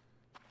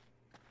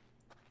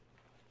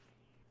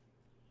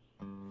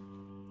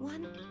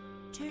 1,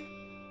 2,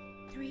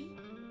 3,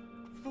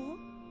 4,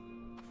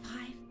 5,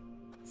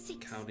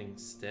 6. Counting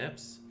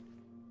steps.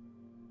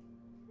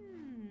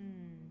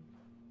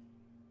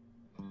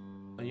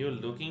 you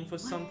looking for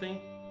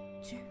something?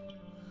 2,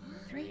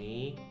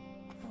 3,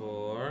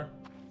 4,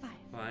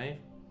 5.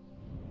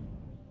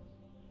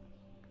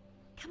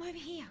 Come over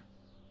here.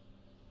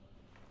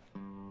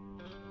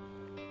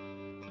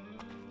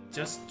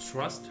 Just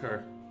trust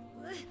her.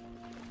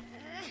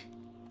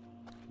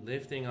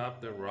 Lifting up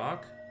the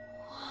rock.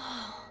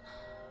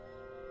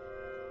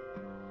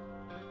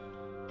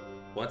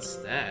 What's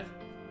that?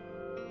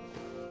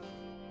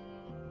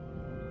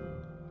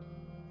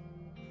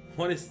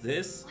 What is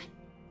this? What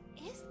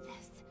is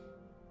this?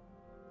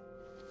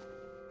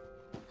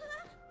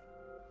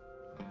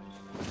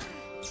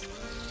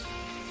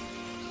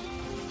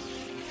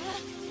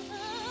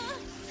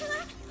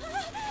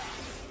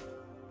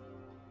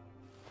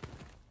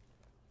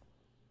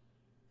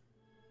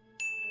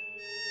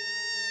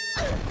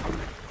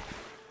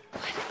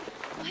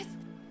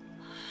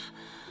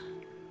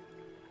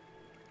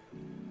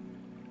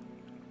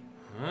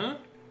 Huh?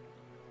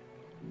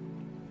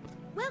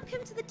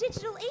 Welcome to the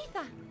digital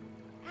ether.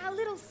 Our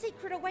little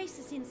secret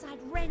oasis inside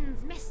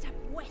Wren's messed up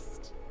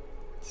west.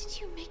 Did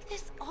you make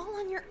this all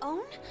on your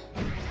own?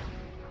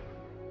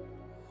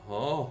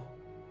 Oh.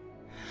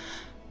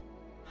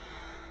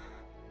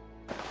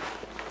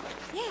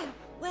 Yeah,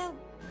 well,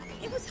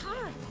 it was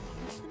hard.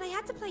 And I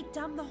had to play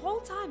dumb the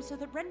whole time so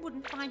that Wren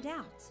wouldn't find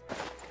out.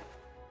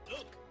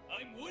 Look,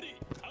 I'm Woody.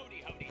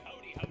 Howdy, howdy,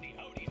 howdy, howdy,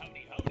 howdy,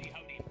 howdy,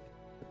 howdy,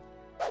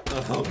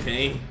 howdy.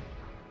 Okay.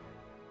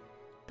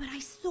 But I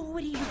saw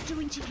what he was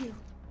doing to you,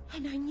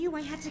 and I knew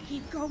I had to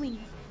keep going.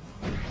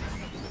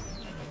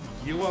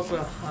 You were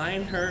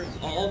behind her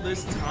all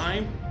this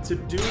time to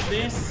do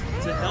this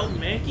to help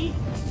Meggy?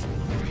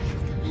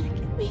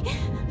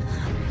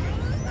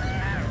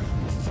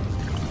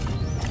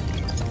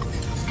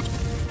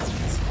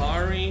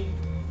 Tari,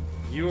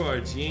 you are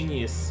a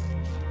genius.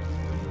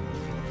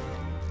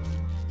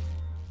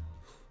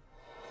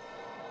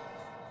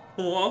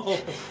 Whoa.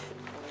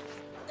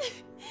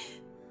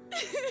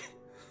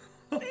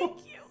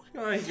 Thank you.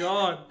 Oh my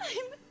god.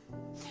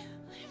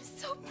 I'm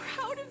so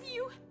proud of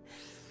you.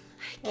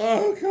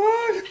 Oh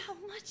god. How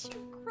much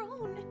you've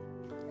grown.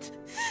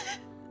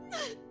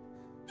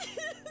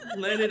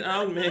 Let it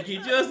out,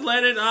 Meggy. Just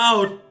let it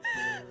out.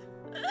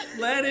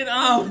 Let it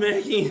out,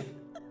 Meggy.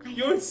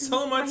 You're in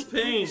so much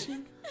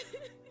pain.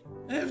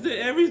 After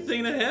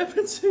everything that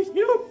happened to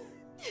you.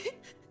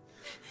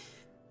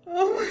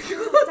 Oh my god.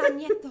 We're not done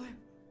yet, though.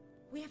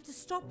 We have to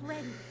stop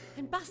Wren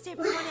and bust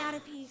everyone out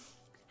of here.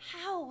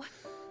 How?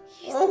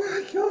 He's Oh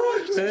my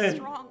god, so man.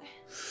 strong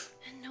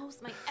and knows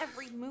my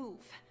every move.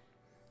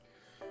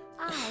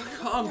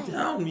 Calm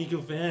down,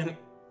 MikuFan.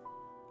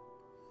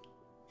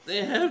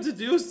 They have to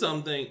do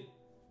something.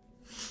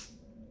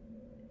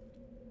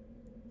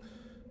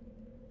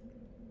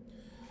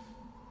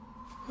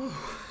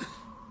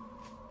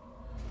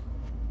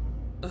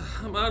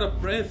 I'm out of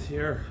breath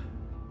here.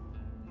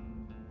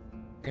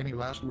 Any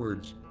last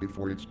words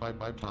before it's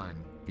bye-bye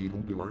time,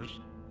 evildoers?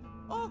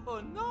 Oh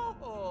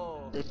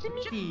no!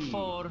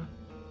 SMG4.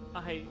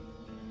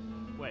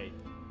 Wait.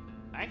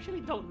 I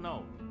actually don't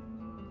know.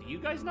 Do you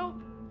guys know?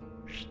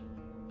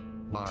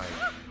 Why?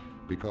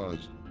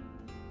 Because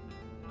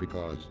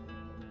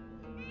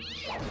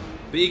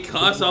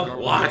Because of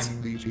what?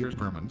 These here's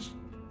permits.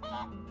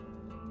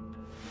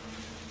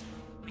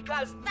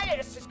 Because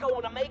this is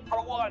going to make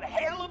for one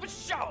hell of a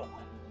show.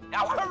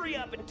 Now hurry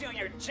up and do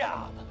your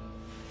job.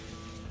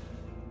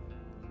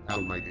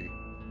 Almighty.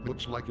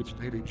 Looks like it's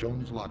Davy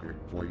Jones' locker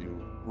for you.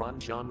 Ron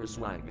genre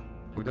swag.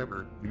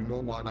 Whatever, you know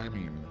what I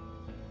mean.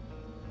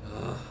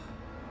 Ugh,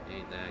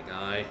 ain't that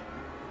guy.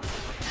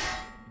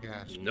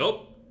 Yes.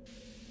 Nope.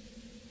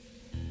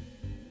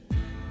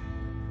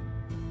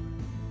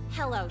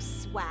 Hello,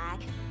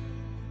 swag.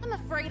 I'm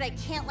afraid I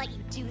can't let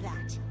you do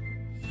that.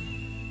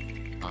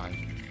 I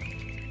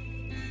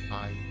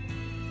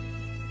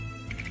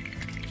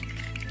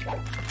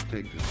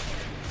take this.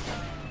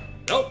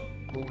 Nope.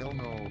 Oh hell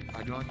no,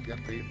 I don't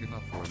get paid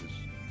enough for this.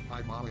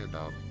 I'm all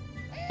about.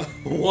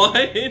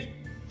 What?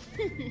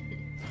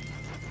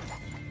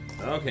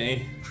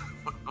 Okay.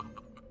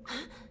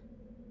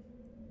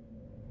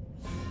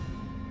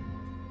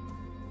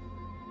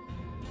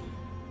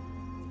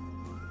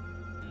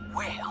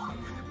 Well,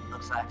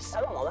 looks like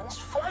someone's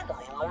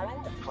finally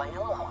learning to play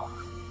along.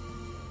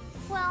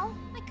 Well,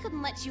 I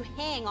couldn't let you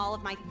hang all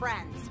of my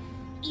friends,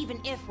 even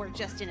if we're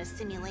just in a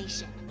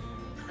simulation.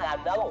 I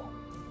know.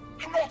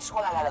 And that's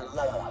why I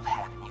love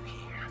having you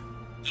here.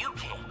 You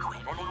can't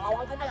quit any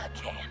more than I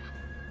can.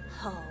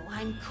 Oh,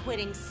 I'm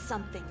quitting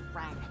something,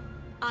 Wren.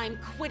 I'm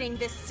quitting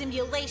this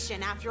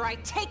simulation after I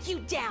take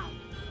you down.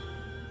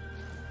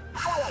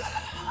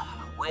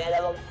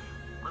 Well,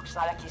 looks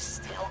like you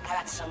still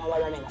got some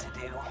learning to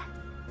do.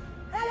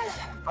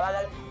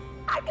 But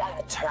I got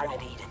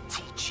eternity to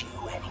teach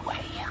you anyway.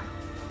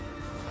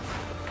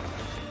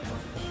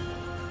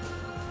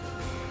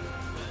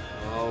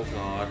 Oh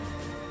god.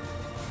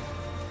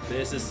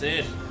 This is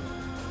it.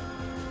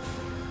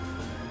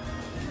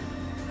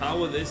 How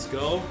will this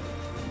go?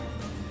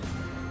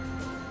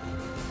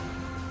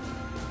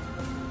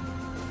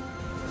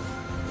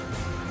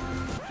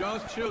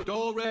 Just shoot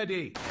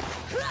already.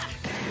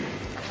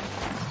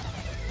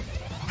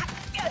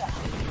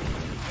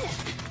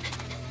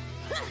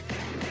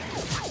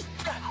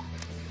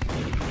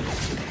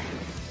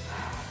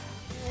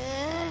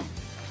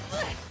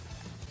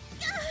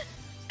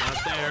 Not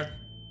there.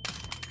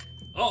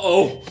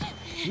 Uh-oh!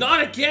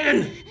 Not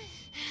again!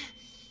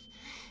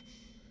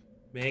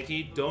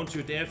 Meggy, don't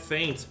you dare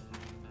faint.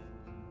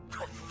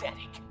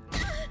 Pathetic.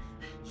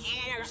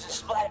 Years of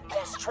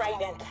Splatfest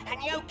training,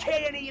 and you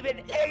can't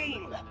even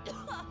aim!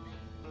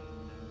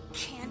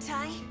 Can't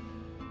I?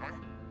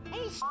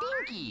 Hey,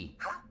 Stinky!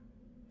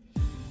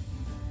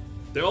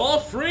 They're all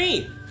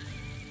free!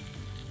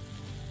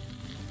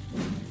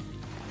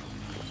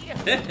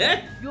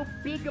 You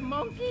big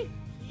monkey?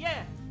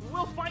 Yeah,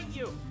 we'll fight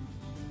you.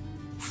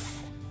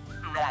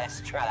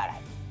 Nice try,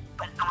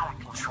 but I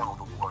control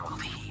the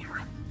world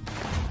here.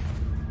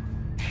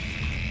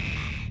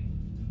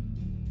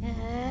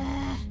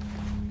 Now,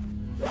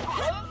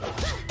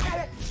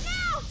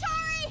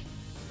 Tari!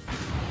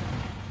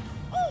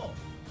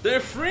 They're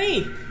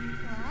free!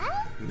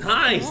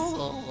 Nice!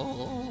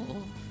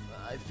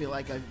 I feel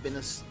like I've been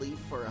asleep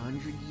for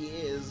 100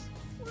 years.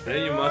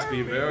 Then you must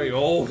be very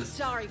old.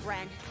 Sorry,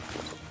 Wren.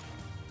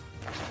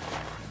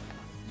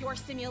 Your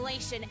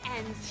simulation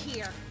ends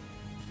here.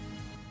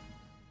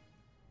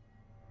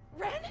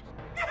 Wren?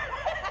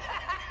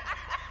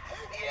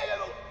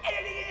 You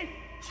idiot!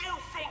 You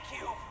think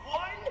you've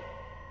won?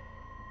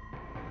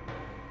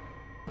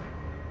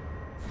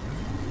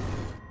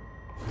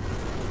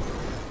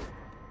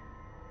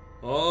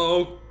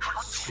 Oh,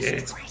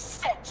 shit.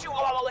 Reset you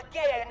all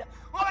again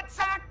once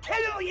I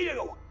kill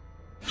you!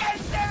 Get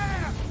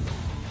there!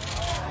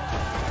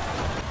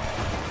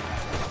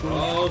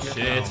 Oh,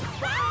 shit.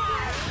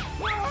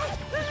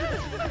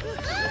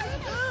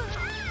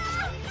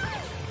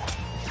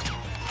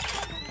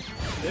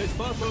 It's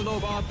Buffalo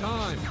Bob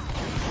time.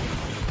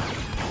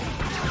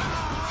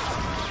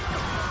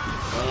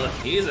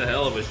 He's a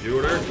hell of a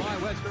shooter. My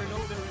Western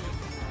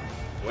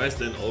ovaries.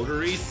 Western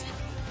ovaries?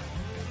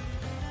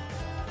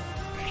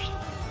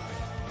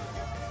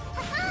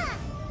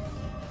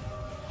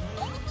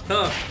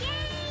 Huh.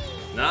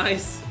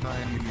 Nice.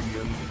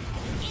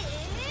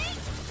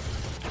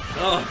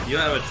 Oh, you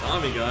have a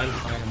Tommy gun.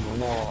 I'm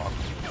lost.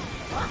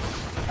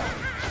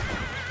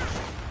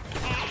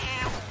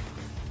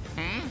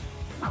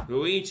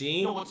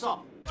 Luigi? Yo, what's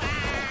up?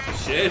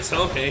 Shit,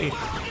 okay.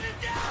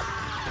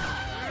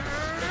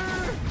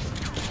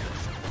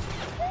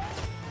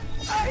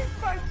 I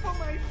fight for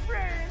my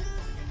friends.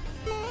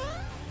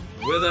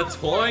 With a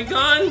toy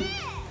gun?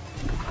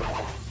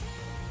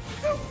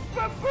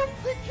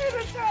 The kid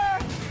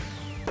attack.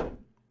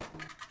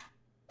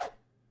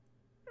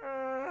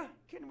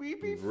 Can we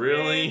be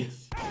Really?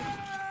 friends?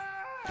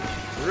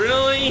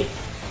 Really?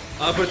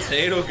 A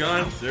potato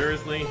gun?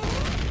 Seriously?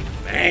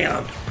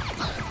 Bam!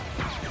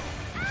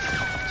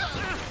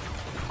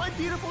 My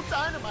beautiful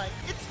dynamite,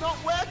 it's not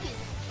working.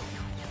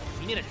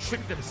 We need to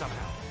trick them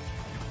somehow.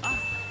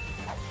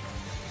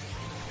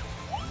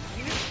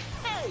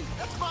 Hey,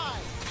 that's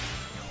mine.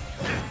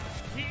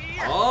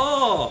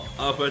 Oh,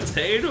 a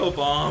potato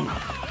bomb.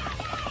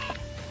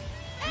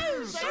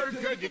 So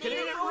good you can eat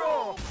it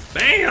raw.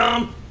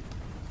 Bam!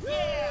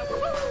 Yeah.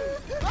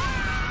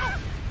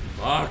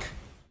 Fuck.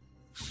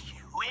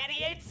 You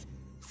idiots!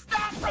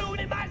 Stop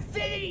ruining my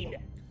scene!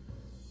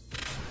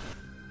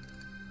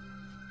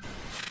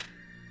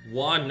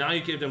 What? Now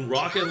you give them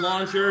rocket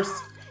launchers?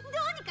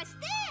 No!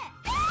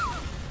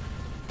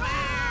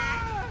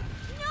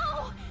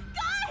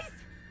 Guys!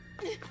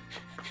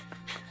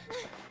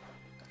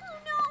 Oh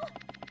no!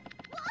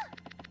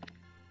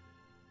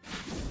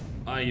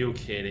 Are you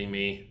kidding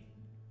me?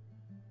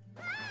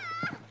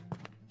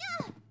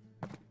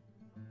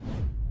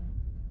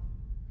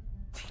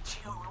 Did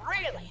you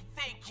really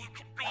think you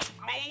could beat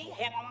me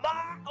in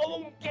my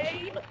own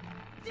game?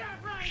 That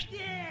right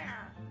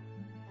there.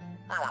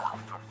 Oh,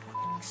 for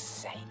f***'s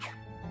sake.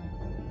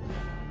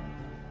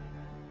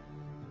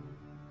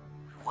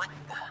 What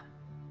the?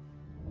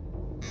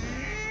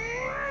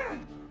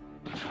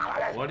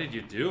 What did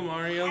you do,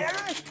 Mario?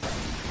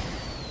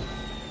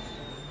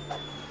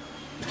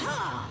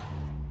 Ha!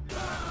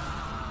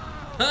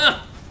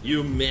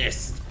 You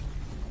missed.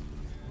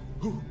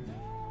 Who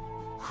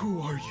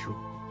are you?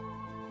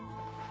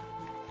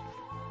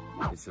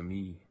 It's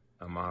me,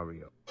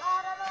 Mario.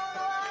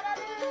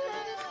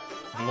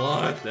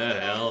 What the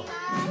hell?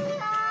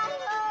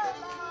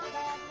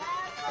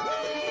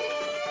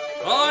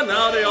 Oh,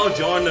 now they all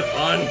join the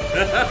fun.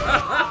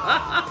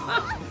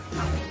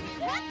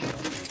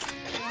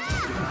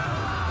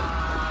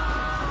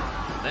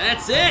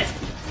 That's it.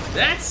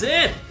 That's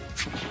it.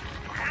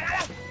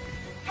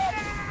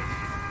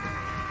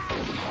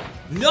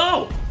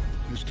 No!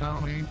 This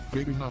town ain't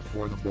big enough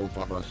for the both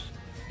of us.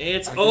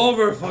 It's I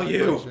over guess for I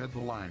you. said the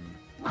line.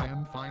 I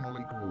am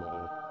finally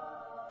cool.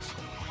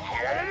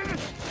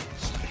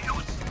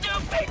 You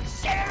stupid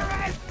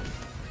sheriff!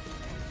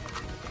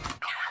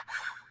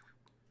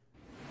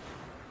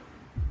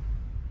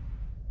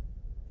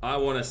 I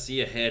want to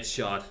see a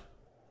headshot.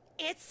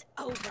 It's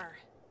over.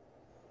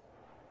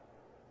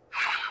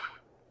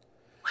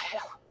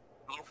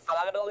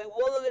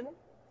 only one.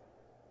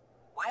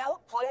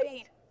 Well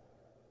played.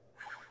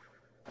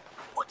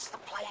 What's the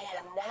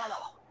plan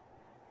now,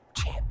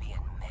 Champion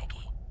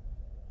Meggy?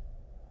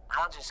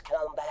 I'll just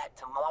come back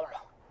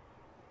tomorrow,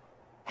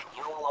 and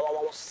you'll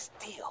all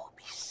still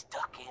be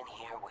stuck in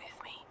here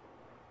with me.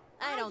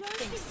 I don't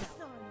think so.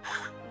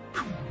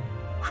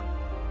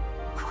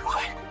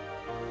 What?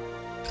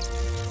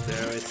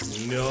 There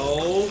is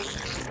no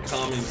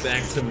coming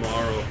back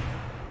tomorrow.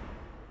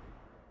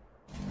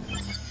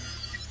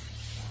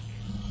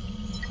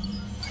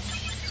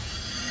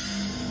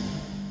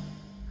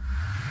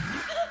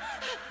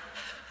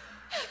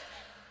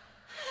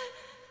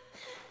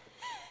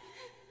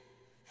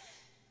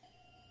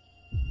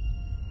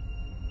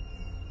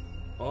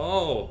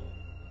 Oh,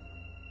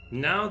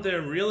 now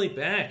they're really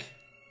back.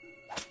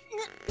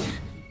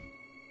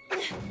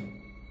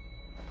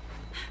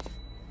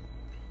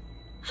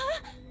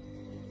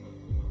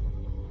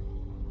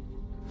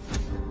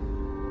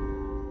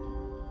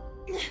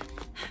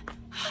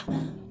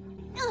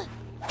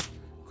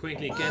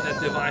 Quickly get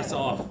that device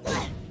off.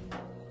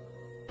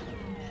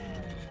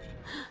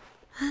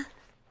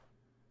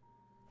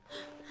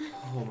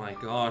 Oh my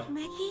god.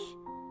 Meggy?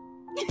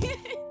 We did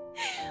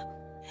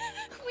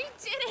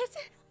it!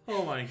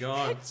 Oh my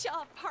god. Good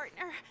job,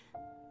 partner.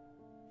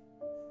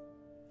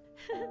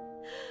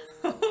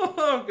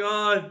 Oh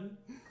god.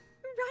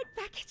 Right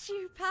back at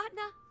you,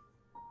 partner.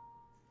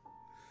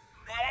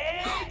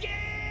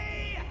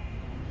 Meggy!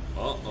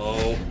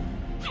 Uh-oh.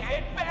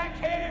 Get back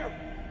here!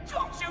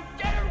 Don't you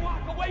dare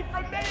walk away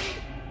from me!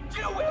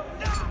 You will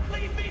not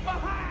leave me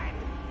behind!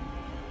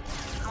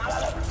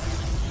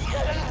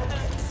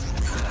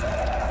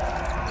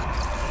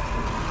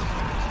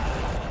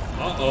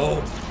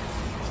 Uh-oh.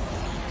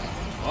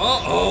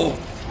 Uh-oh.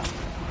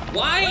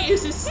 Why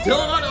is it still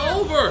not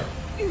over?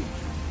 We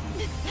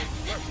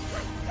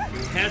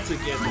had to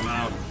get them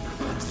out.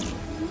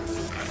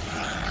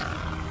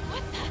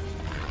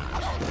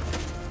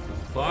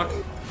 Fuck.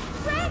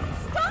 Wren,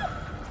 stop!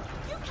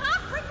 You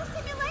can't bring the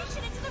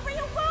simulation into the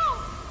real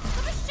world!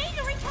 The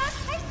machinery can't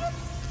take it!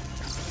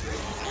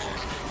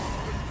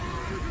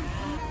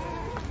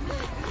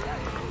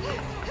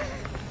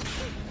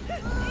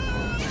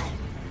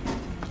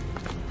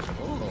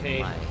 Okay,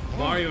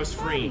 Mario's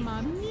free.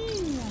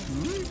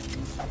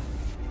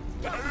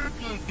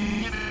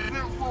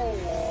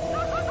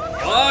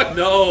 Fuck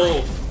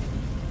no!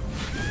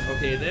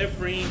 Okay, they're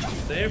free,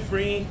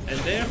 and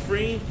they're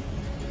free.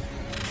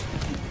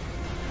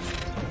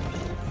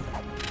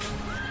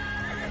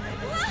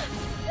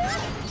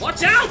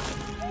 Watch out!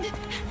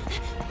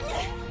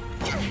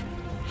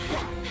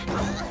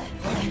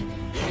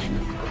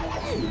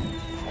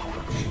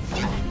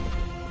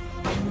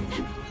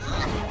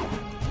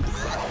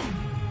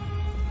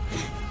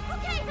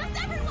 Okay,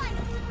 that's everyone!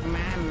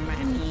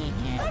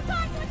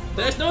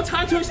 There's no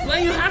time to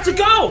explain, you have to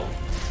go!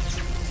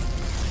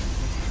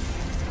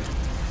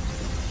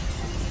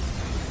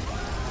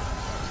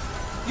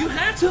 You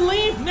have to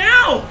leave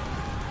now!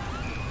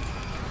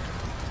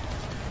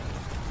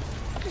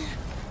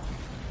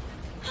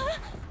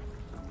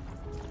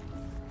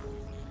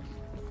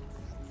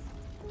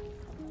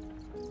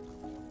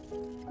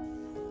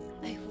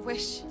 I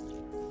wish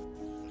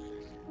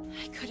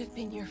I could have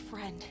been your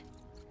friend.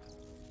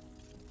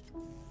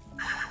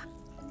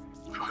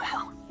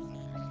 Well,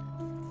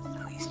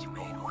 at least you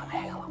made one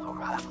hell of a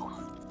rival.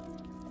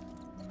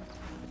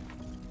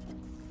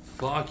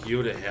 Fuck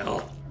you to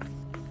hell.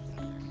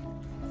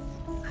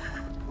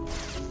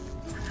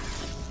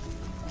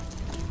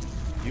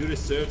 You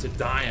deserve to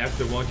die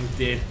after what you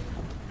did.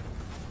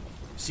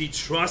 She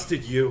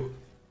trusted you.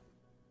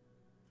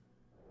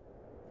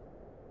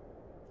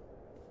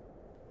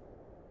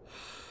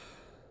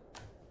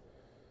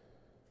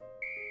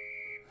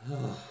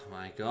 Oh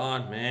my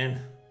god,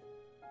 man.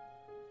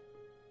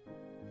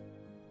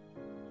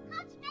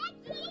 Coach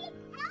Meggy,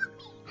 help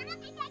me! I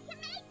don't think I can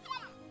make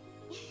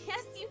it!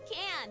 Yes, you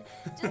can.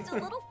 Just a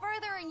little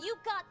further and you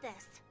got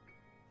this.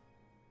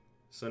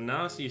 So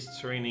now she's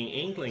training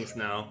Inklings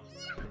now.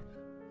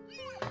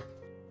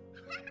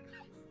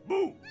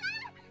 Boo!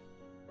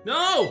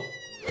 No!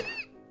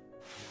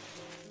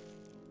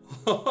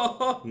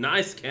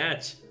 Nice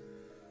catch.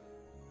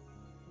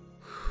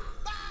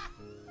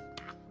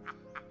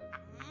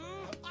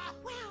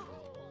 Wow,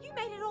 you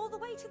made it all the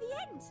way to the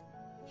end.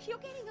 You're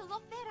getting a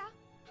lot better.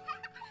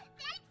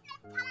 Thanks,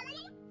 Miss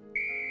Tari!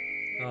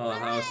 Oh,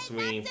 how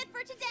sweet. That's it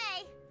for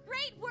today.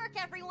 Great work,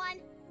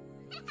 everyone!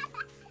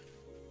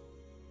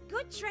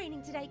 Good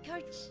training today,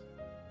 Coach.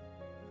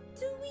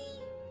 Do we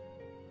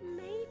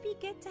maybe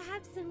get to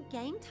have some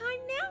game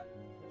time now?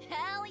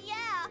 Hell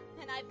yeah!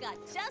 And I've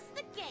got just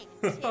the game,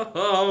 too.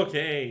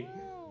 Okay.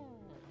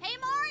 Hey,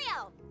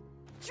 Mario!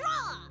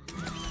 Draw!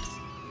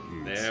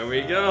 There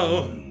we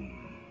go.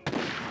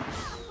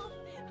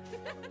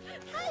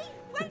 Hey,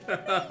 wait!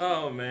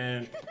 Oh,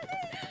 man.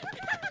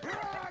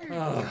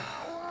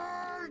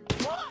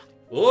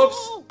 Oops.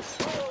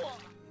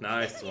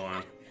 Nice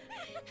one.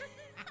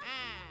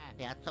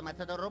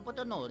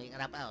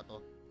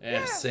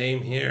 Yeah,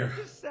 same here.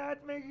 It's sad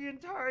Meggy and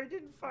Tari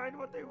didn't find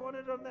what they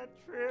wanted on that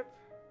trip.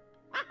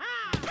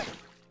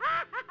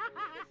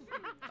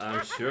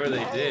 I'm sure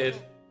they did.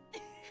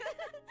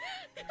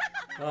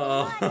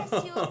 Oh.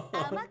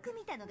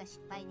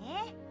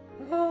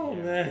 Oh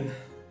man.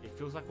 It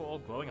feels like we're all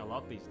growing a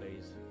lot these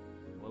days.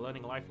 We're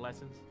learning life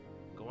lessons,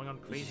 going on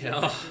crazy Yeah.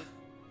 adventures.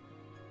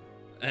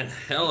 And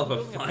hell of a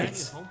Building fight. brand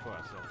new home for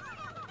ourselves.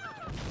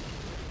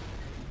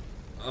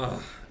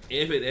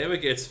 If it ever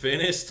gets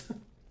finished.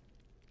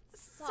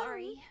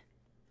 Sorry.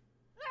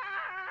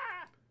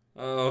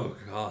 Oh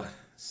god.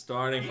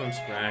 Starting from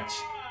scratch.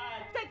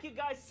 Thank you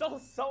guys so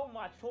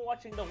much for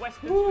watching the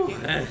Western Ooh,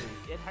 Spaghetti man.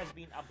 movie. It has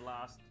been a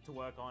blast to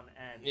work on,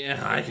 and Yeah,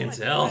 I can my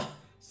tell. God,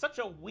 such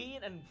a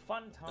weird and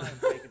fun time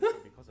making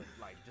it because of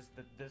like just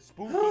the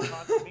spooky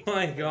parts. of it.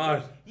 My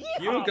god.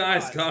 You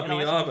guys got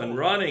me up and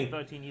running.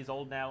 13 years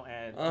old now,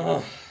 and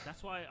Oh.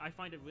 that's why I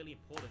find it really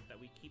important that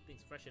we keep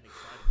things fresh and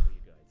exciting for you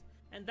guys.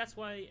 And that's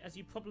why, as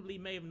you probably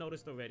may have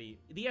noticed already,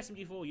 the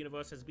SMG4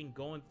 universe has been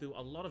going through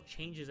a lot of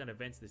changes and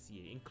events this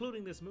year,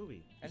 including this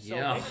movie. And so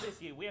Yeah. later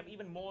this year, we have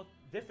even more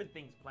different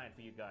things planned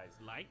for you guys,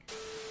 like...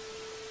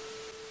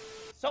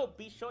 So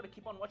be sure to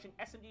keep on watching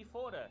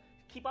SMG4 to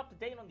keep up to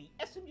date on the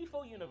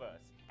SMG4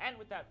 universe. And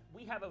with that,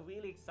 we have a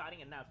really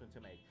exciting announcement to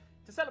make.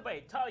 To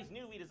celebrate Tari's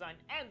new redesign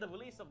and the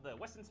release of the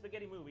Western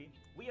Spaghetti movie,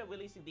 we are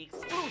releasing the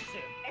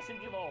exclusive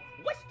SMG4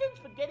 Western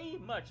Spaghetti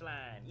merch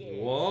line.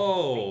 Yeah.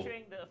 Whoa.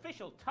 Featuring the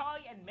official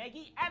Tari and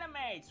Meggy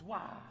animates.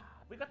 Wow.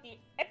 We got the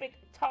epic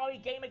Tari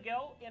gamer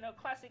girl in a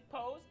classic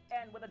pose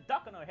and with a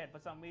duck on her head for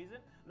some reason,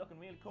 looking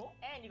really cool.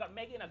 And you got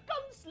Meggy in a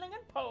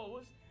gunslinging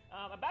pose,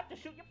 about to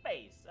shoot your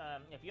face.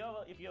 If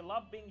you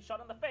love being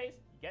shot in the face,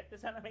 get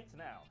this animates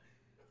now.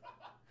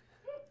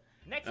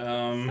 Next,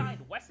 signed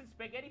Western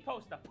Spaghetti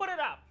poster. Put it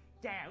up.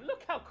 Damn,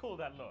 look how cool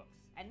that looks.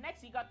 And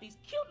next, you got these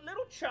cute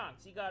little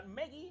chunks. You got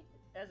Meggy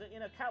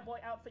in a cowboy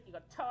outfit. You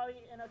got Tari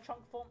in a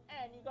trunk form,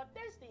 and you got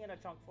Destiny in a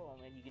trunk form.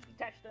 And you can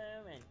detach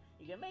them, and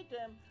you can make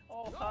them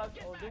all hug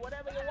or do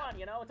whatever you want.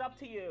 You know, it's up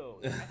to you.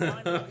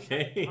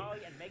 Okay.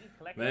 Tari and Meggy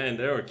collection. Man,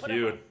 they were Put 'em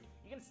cute. up.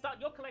 You can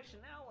start your collection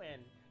now,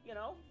 and you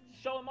know,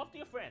 show them off to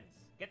your friends.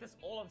 Get this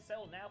all on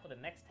sale now for the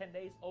next 10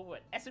 days over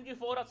at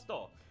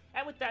smg4.store.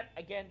 And with that,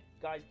 again,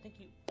 guys, thank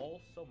you all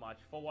so much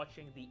for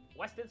watching the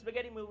Western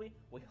Spaghetti movie.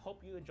 We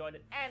hope you enjoyed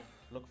it and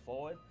look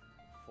forward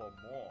for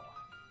more.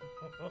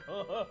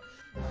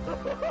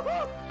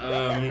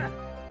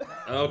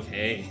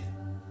 Okay.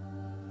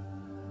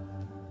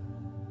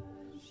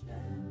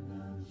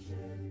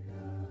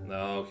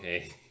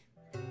 Okay.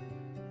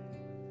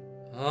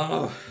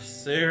 Oh,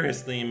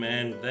 seriously,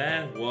 man,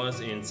 that was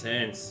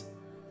intense.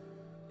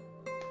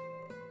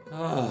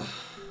 Oh.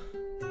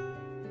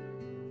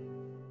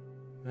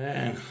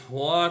 Man,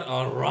 what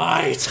a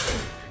ride!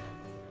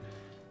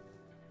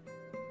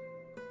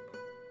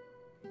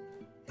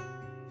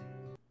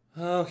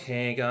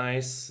 Okay,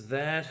 guys,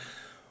 that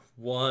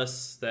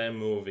was that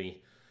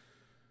movie.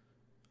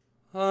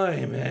 Oh,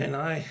 man,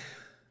 I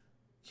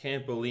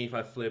can't believe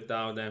I flipped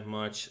out that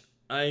much.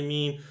 I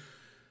mean,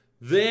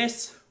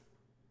 this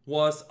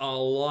was a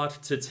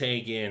lot to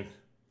take in.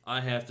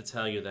 I have to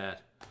tell you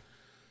that.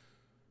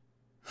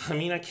 I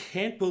mean, I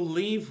can't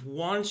believe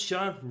One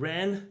Shot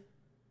Wren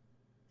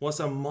was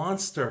a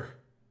monster.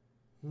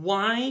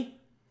 Why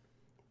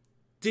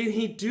did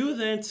he do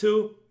that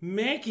to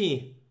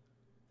Meggy?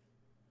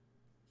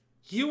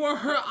 You were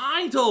her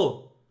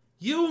idol!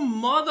 You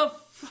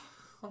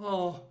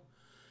Oh.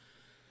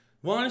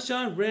 One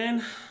Shot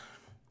Wren,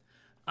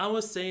 I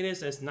will say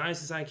this as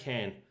nice as I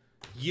can.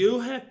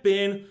 You have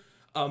been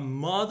a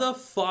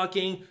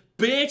motherfucking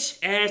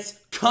bitch-ass,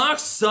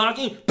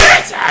 cock-sucking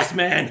bitch-ass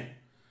man!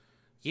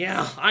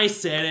 Yeah, I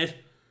said it.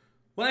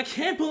 But I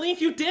can't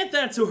believe you did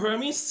that to her. I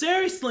mean,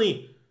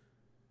 seriously.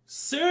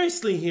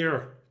 Seriously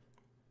here.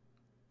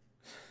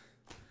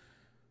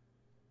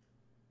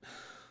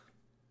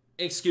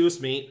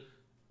 Excuse me.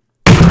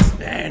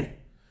 Man.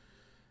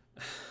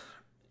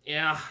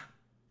 Yeah.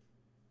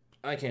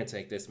 I can't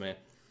take this, man.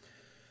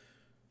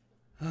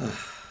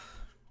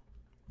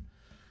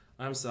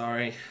 I'm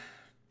sorry.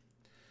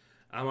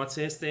 I'm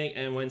autistic,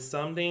 and when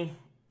something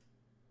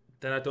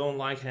that I don't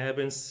like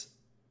happens,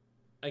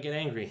 I get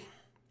angry.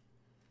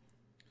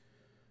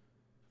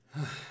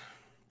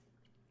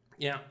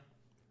 Yeah.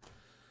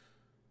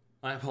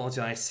 I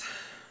apologize.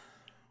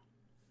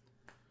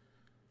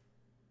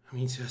 I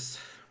mean, just...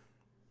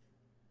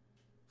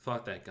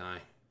 fuck that guy.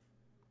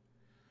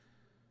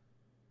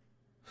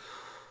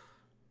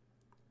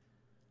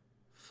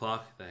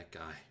 Fuck that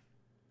guy.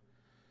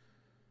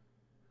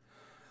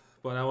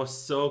 But I was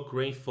so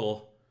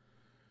grateful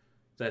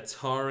that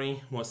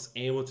Tari was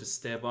able to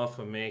step up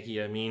for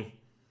Meggy. I mean,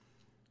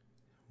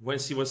 when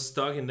she was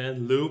stuck in that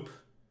loop,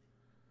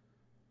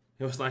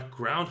 it was like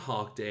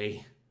Groundhog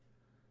Day.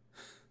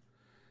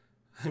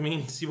 I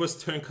mean, she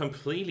was turned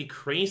completely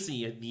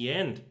crazy at the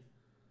end.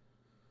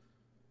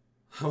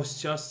 I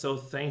was just so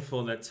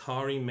thankful that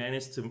Tari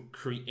managed to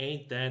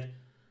create that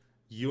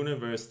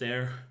universe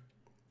there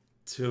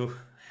to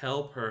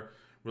help her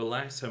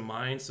relax her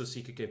mind so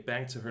she could get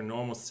back to her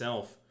normal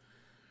self.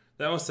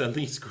 That was at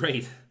least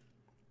great.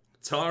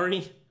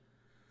 Tari,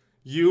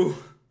 you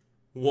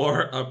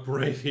were a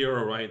brave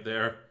hero right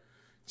there.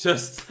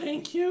 Just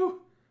thank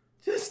you.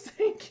 Just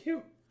thank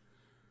you.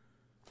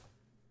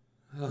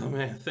 Oh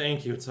man,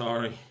 thank you,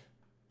 Tari.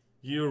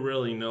 You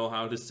really know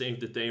how to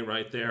save the day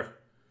right there.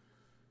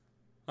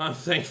 I'm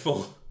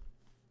thankful.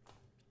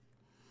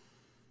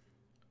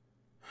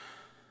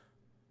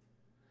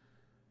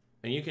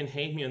 And you can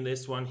hate me on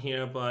this one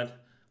here,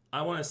 but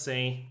I want to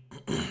say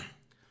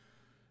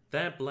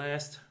that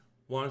blast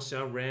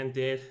one-shot Wren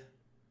did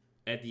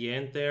at the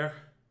end there,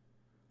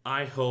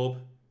 I hope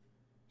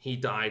he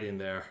died in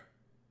there.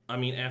 I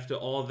mean, after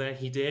all that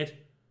he did,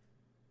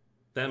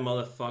 that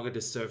motherfucker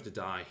deserved to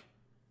die.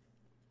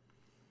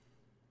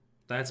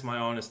 That's my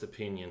honest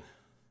opinion.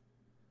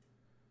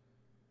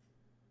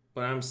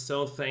 But I'm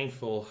so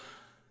thankful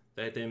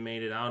that they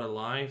made it out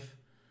alive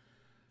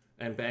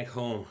and back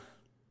home.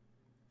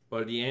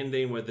 But the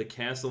ending with the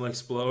castle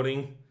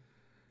exploding,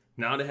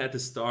 now they had to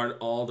start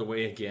all the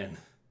way again.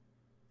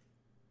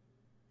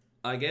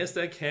 I guess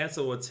that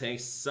castle would take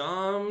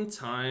some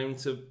time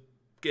to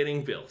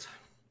getting built.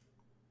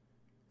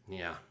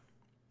 Yeah.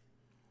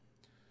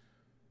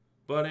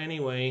 But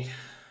anyway,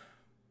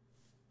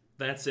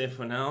 that's it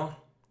for now.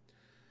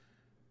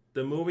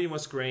 The movie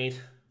was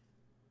great,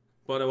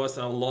 but it was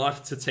a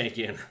lot to take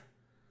in.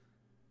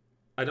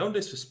 I don't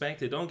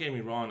disrespect it, don't get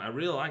me wrong. I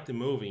really liked the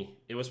movie.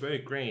 It was very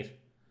great.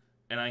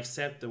 And I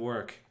accept the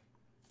work.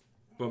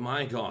 But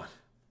my god.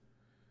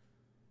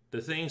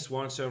 The things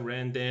one-shot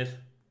Wren did,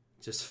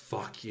 just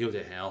fuck you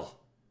to hell.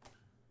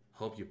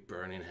 Hope you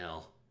burn in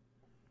hell.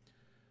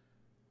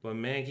 But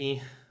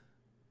Meggy,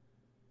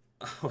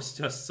 I was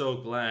just so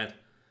glad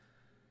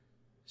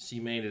she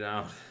made it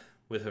out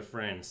with her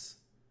friends.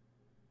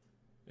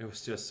 It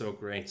was just so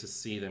great to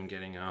see them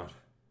getting out.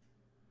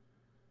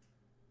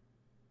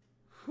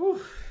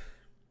 Whew.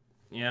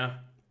 Yeah,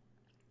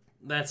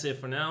 that's it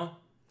for now.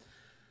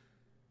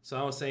 So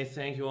I will say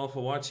thank you all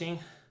for watching.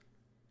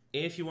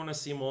 If you want to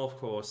see more, of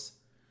course,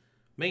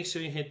 make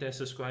sure you hit that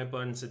subscribe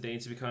button today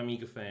to become a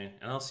MikuFan.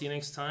 And I'll see you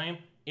next time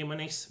in my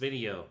next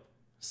video.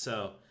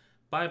 So,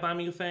 bye bye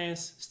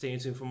MikuFans, stay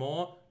tuned for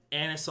more.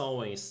 And as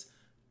always,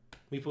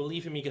 we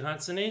believe in Miku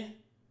Hatsune.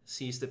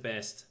 She's the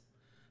best.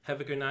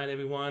 Have a good night,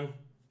 everyone.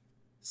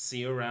 See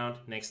you around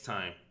next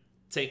time.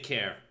 Take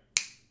care.